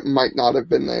something that might not have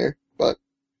been there, but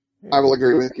I will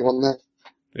agree with you on that.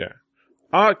 Yeah.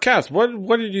 Cass,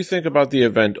 what did you think about the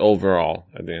event overall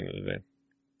at the end of the day?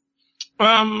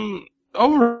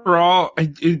 Overall,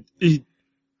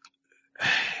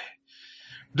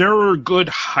 there were good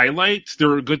highlights. There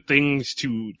were good things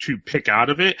to pick out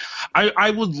of it. I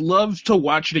would love to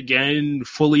watch it again,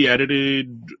 fully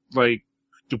edited, like,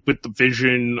 with the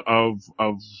vision of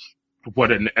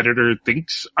what an editor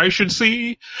thinks I should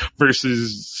see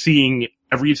versus seeing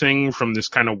everything from this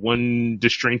kind of one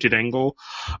disjointed angle,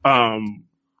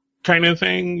 kind of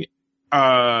thing.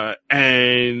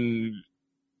 And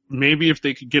maybe if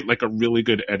they could get like a really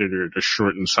good editor to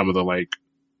shorten some of the like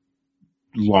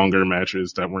longer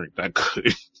matches that weren't that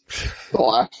good. The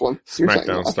last one.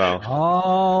 SmackDown style.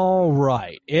 All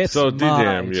right. It's So, my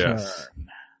D-Dam, turn. yes.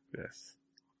 Yes.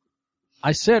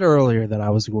 I said earlier that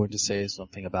I was going to say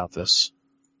something about this.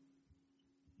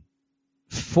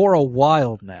 For a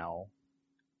while now,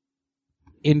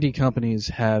 indie companies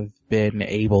have been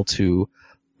able to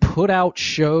put out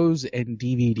shows and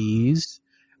DVDs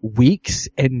weeks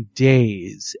and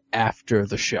days after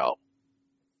the show.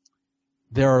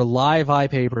 There are live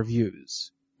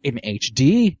iPay-per-views in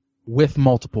HD with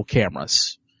multiple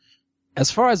cameras.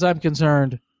 As far as I'm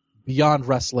concerned, Beyond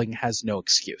Wrestling has no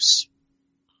excuse.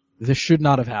 This should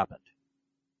not have happened.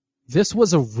 This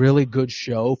was a really good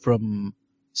show from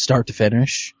start to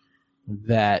finish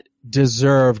that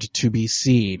deserved to be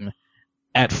seen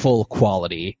at full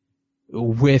quality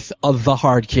with the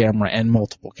hard camera and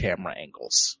multiple camera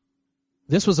angles.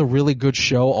 This was a really good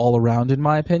show all around, in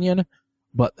my opinion,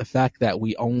 but the fact that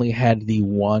we only had the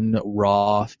one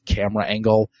raw camera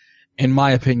angle, in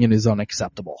my opinion, is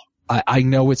unacceptable. I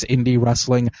know it's indie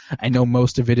wrestling. I know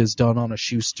most of it is done on a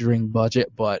shoestring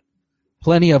budget, but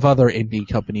plenty of other indie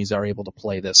companies are able to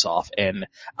play this off, and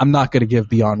I'm not going to give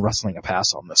Beyond Wrestling a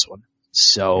pass on this one.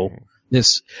 So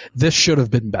this should have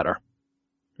been better.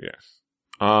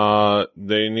 Yes.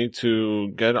 They need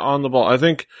to get on the ball. I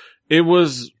think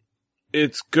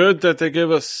it's good that they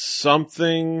give us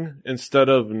something instead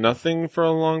of nothing for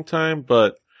a long time,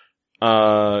 but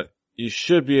you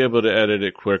should be able to edit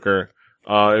it quicker.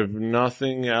 If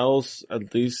nothing else,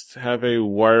 at least have a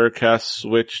Wirecast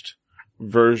switched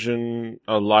version,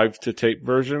 a live to tape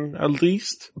version, at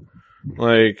least.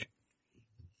 Like,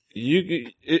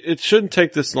 it shouldn't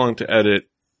take this long to edit.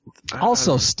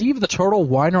 Also, Steve the Turtle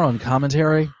Whiner on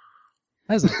commentary.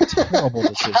 That's a terrible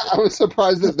decision. I was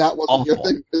surprised that wasn't your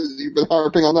thing, because you've been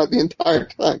harping on that the entire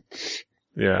time.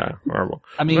 Yeah, horrible.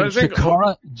 I mean,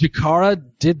 Jakara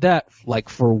did that like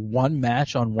for one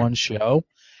match on one show,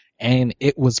 and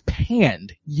it was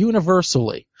panned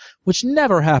universally, which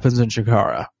never happens in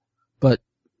Jakara. But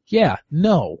yeah,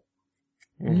 no.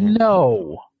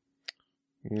 No.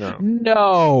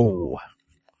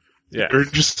 Yeah. Or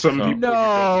just some people.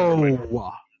 No.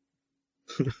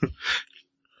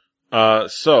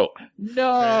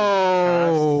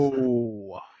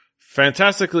 No.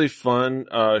 Fantastically fun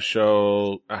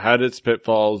show. Had its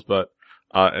pitfalls, but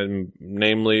and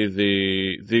namely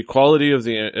the quality of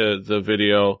the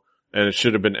video, and it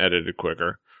should have been edited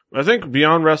quicker. I think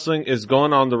Beyond Wrestling is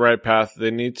going on the right path. They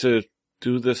need to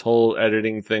do this whole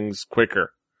editing things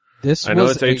quicker. This I know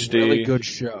was it's a HD. really good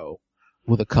show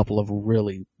with a couple of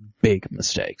really big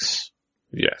mistakes.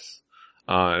 Yes.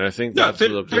 And I think that's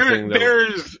the thing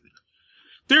that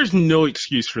there's no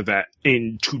excuse for that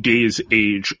in today's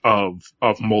age of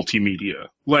multimedia.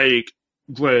 Like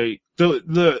the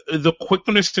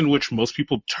quickness in which most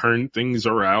people turn things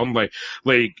around,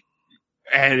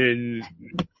 and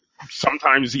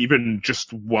sometimes even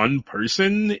just one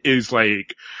person is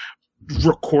like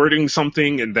recording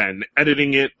something and then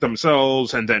editing it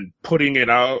themselves and then putting it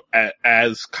out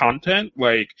as content.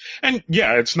 And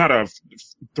yeah, it's not a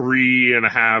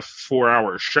 3.5, 4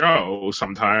 hour show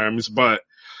sometimes, but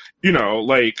you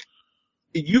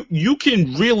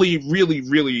can really, really,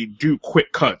 really do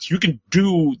quick cuts. You can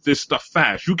do this stuff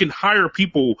fast. You can hire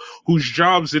people whose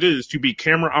jobs it is to be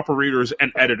camera operators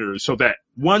and editors so that,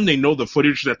 one, they know the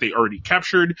footage that they already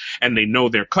captured and they know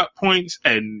their cut points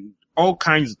and all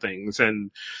kinds of things.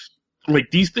 And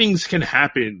these things can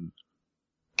happen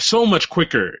so much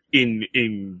quicker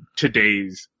in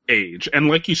today's age. And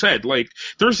like you said,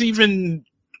 there's even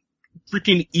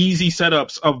freaking easy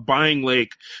setups of buying,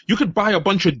 you could buy a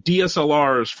bunch of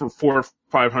DSLRs for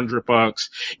 $400-500,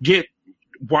 get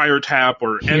Wiretap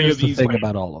or any of these. Here's the thing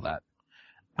about all of that.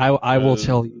 I will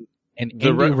tell you,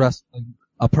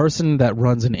 a person that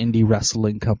runs an indie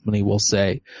wrestling company will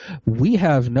say, we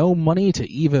have no money to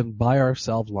even buy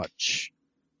ourselves lunch.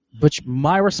 But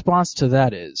my response to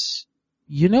that is,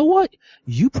 you know what?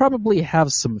 You probably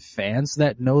have some fans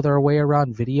that know their way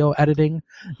around video editing.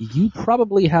 You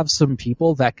probably have some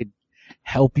people that could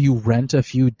help you rent a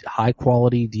few high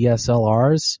quality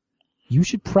DSLRs, you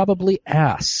should probably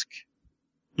ask.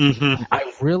 Mm-hmm.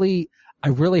 I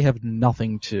really have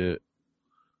nothing to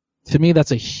me,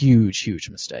 that's a huge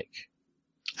mistake.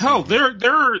 Hell,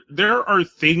 there are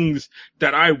things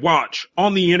that I watch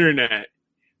on the internet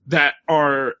that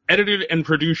are edited and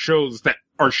produced shows that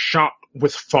are shot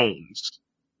with phones.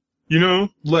 You know?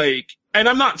 Like, and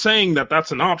I'm not saying that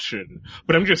that's an option,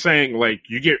 but I'm just saying, like,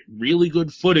 you get really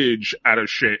good footage out of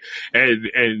shit,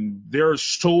 and there are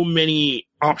so many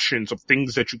options of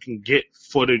things that you can get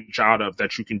footage out of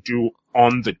that you can do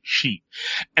on the cheap.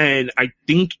 And I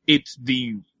think it's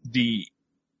the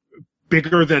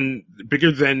bigger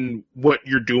than what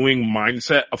you're doing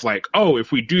mindset of like, oh,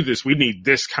 if we do this, we need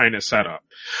this kind of setup.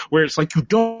 Where it's like, you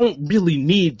don't really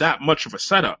need that much of a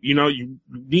setup. You know, you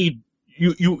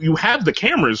have the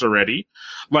cameras already.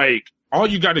 Like, all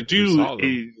you gotta do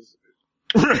is...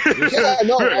 Yeah,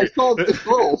 no, I saw the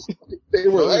girls. They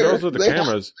were there. Those are the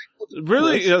cameras.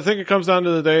 Really, I think it comes down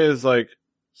to the day is like,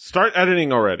 start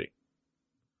editing already.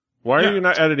 Why are you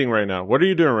not editing right now? What are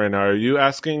you doing right now? Are you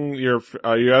asking your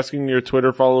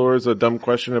Twitter followers a dumb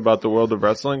question about the world of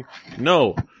wrestling?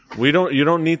 No. You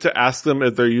don't need to ask them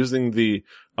if they're using the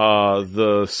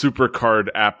Supercard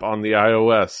app on the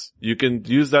iOS. You can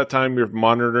use that time you're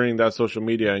monitoring that social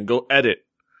media and go edit.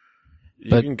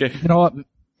 You know what?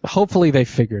 Hopefully they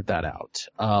figured that out.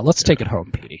 Let's take it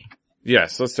home, Petey.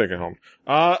 Yes, let's take it home.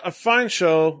 A fine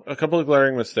show, a couple of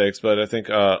glaring mistakes, but I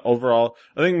think, overall,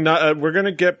 I think we're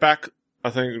gonna get back, I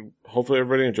think, hopefully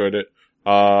everybody enjoyed it.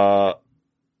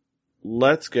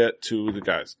 Let's get to the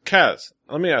guys. Kaz,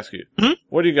 let me ask you,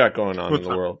 what do you got going on in the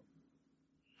world?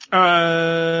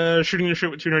 Shooting the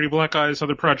shit with two nerdy black guys,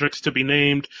 other projects to be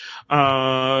named,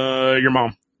 your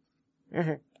mom.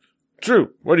 Mm-hmm.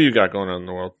 Drew, what do you got going on in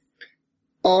the world?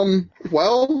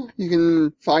 Well, you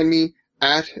can find me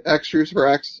at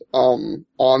XDrewSuperX, on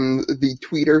the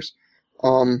tweeters,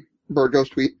 Bird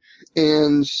Ghost Tweet,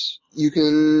 and you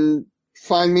can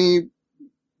find me,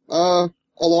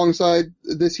 alongside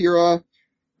this here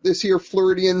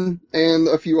Floridian and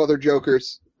a few other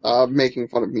jokers, making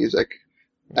fun of music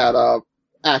at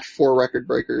 4 Record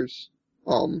Breakers,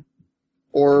 or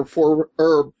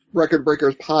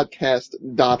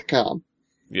recordbreakerspodcast.com.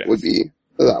 Yes. Would be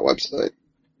that website.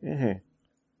 Mm-hmm.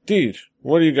 Deej,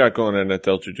 what do you got going on at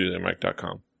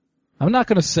DeltaJulietMike.com? I'm not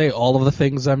going to say all of the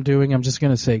things I'm doing. I'm just going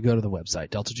to say go to the website,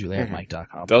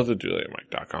 DeltaJulietMike.com.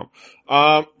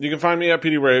 DeltaJulietMike.com. You can find me at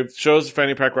PD Rave, shows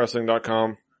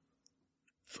FannyPackWrestling.com,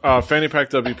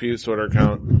 FannyPackWP Twitter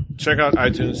account. Check out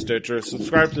iTunes, Stitcher,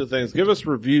 subscribe to the things, give us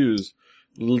reviews,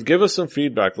 give us some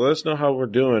feedback, let us know how we're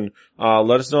doing,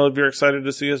 let us know if you're excited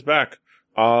to see us back.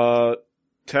 Tell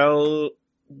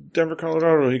Denver,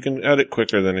 Colorado, he can edit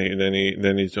quicker than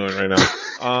he's doing right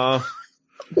now.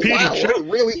 Petey,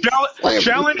 really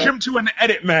challenge him to an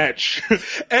edit match.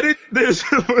 Edit this.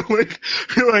 like,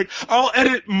 I'll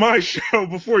edit my show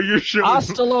before your show.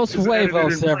 Hasta los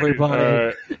huevos, everybody. All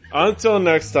right. Until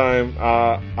next time,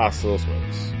 hasta los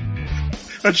huevos.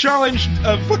 A challenge,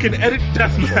 a fucking edit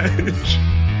deathmatch.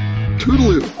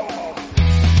 Toodaloo.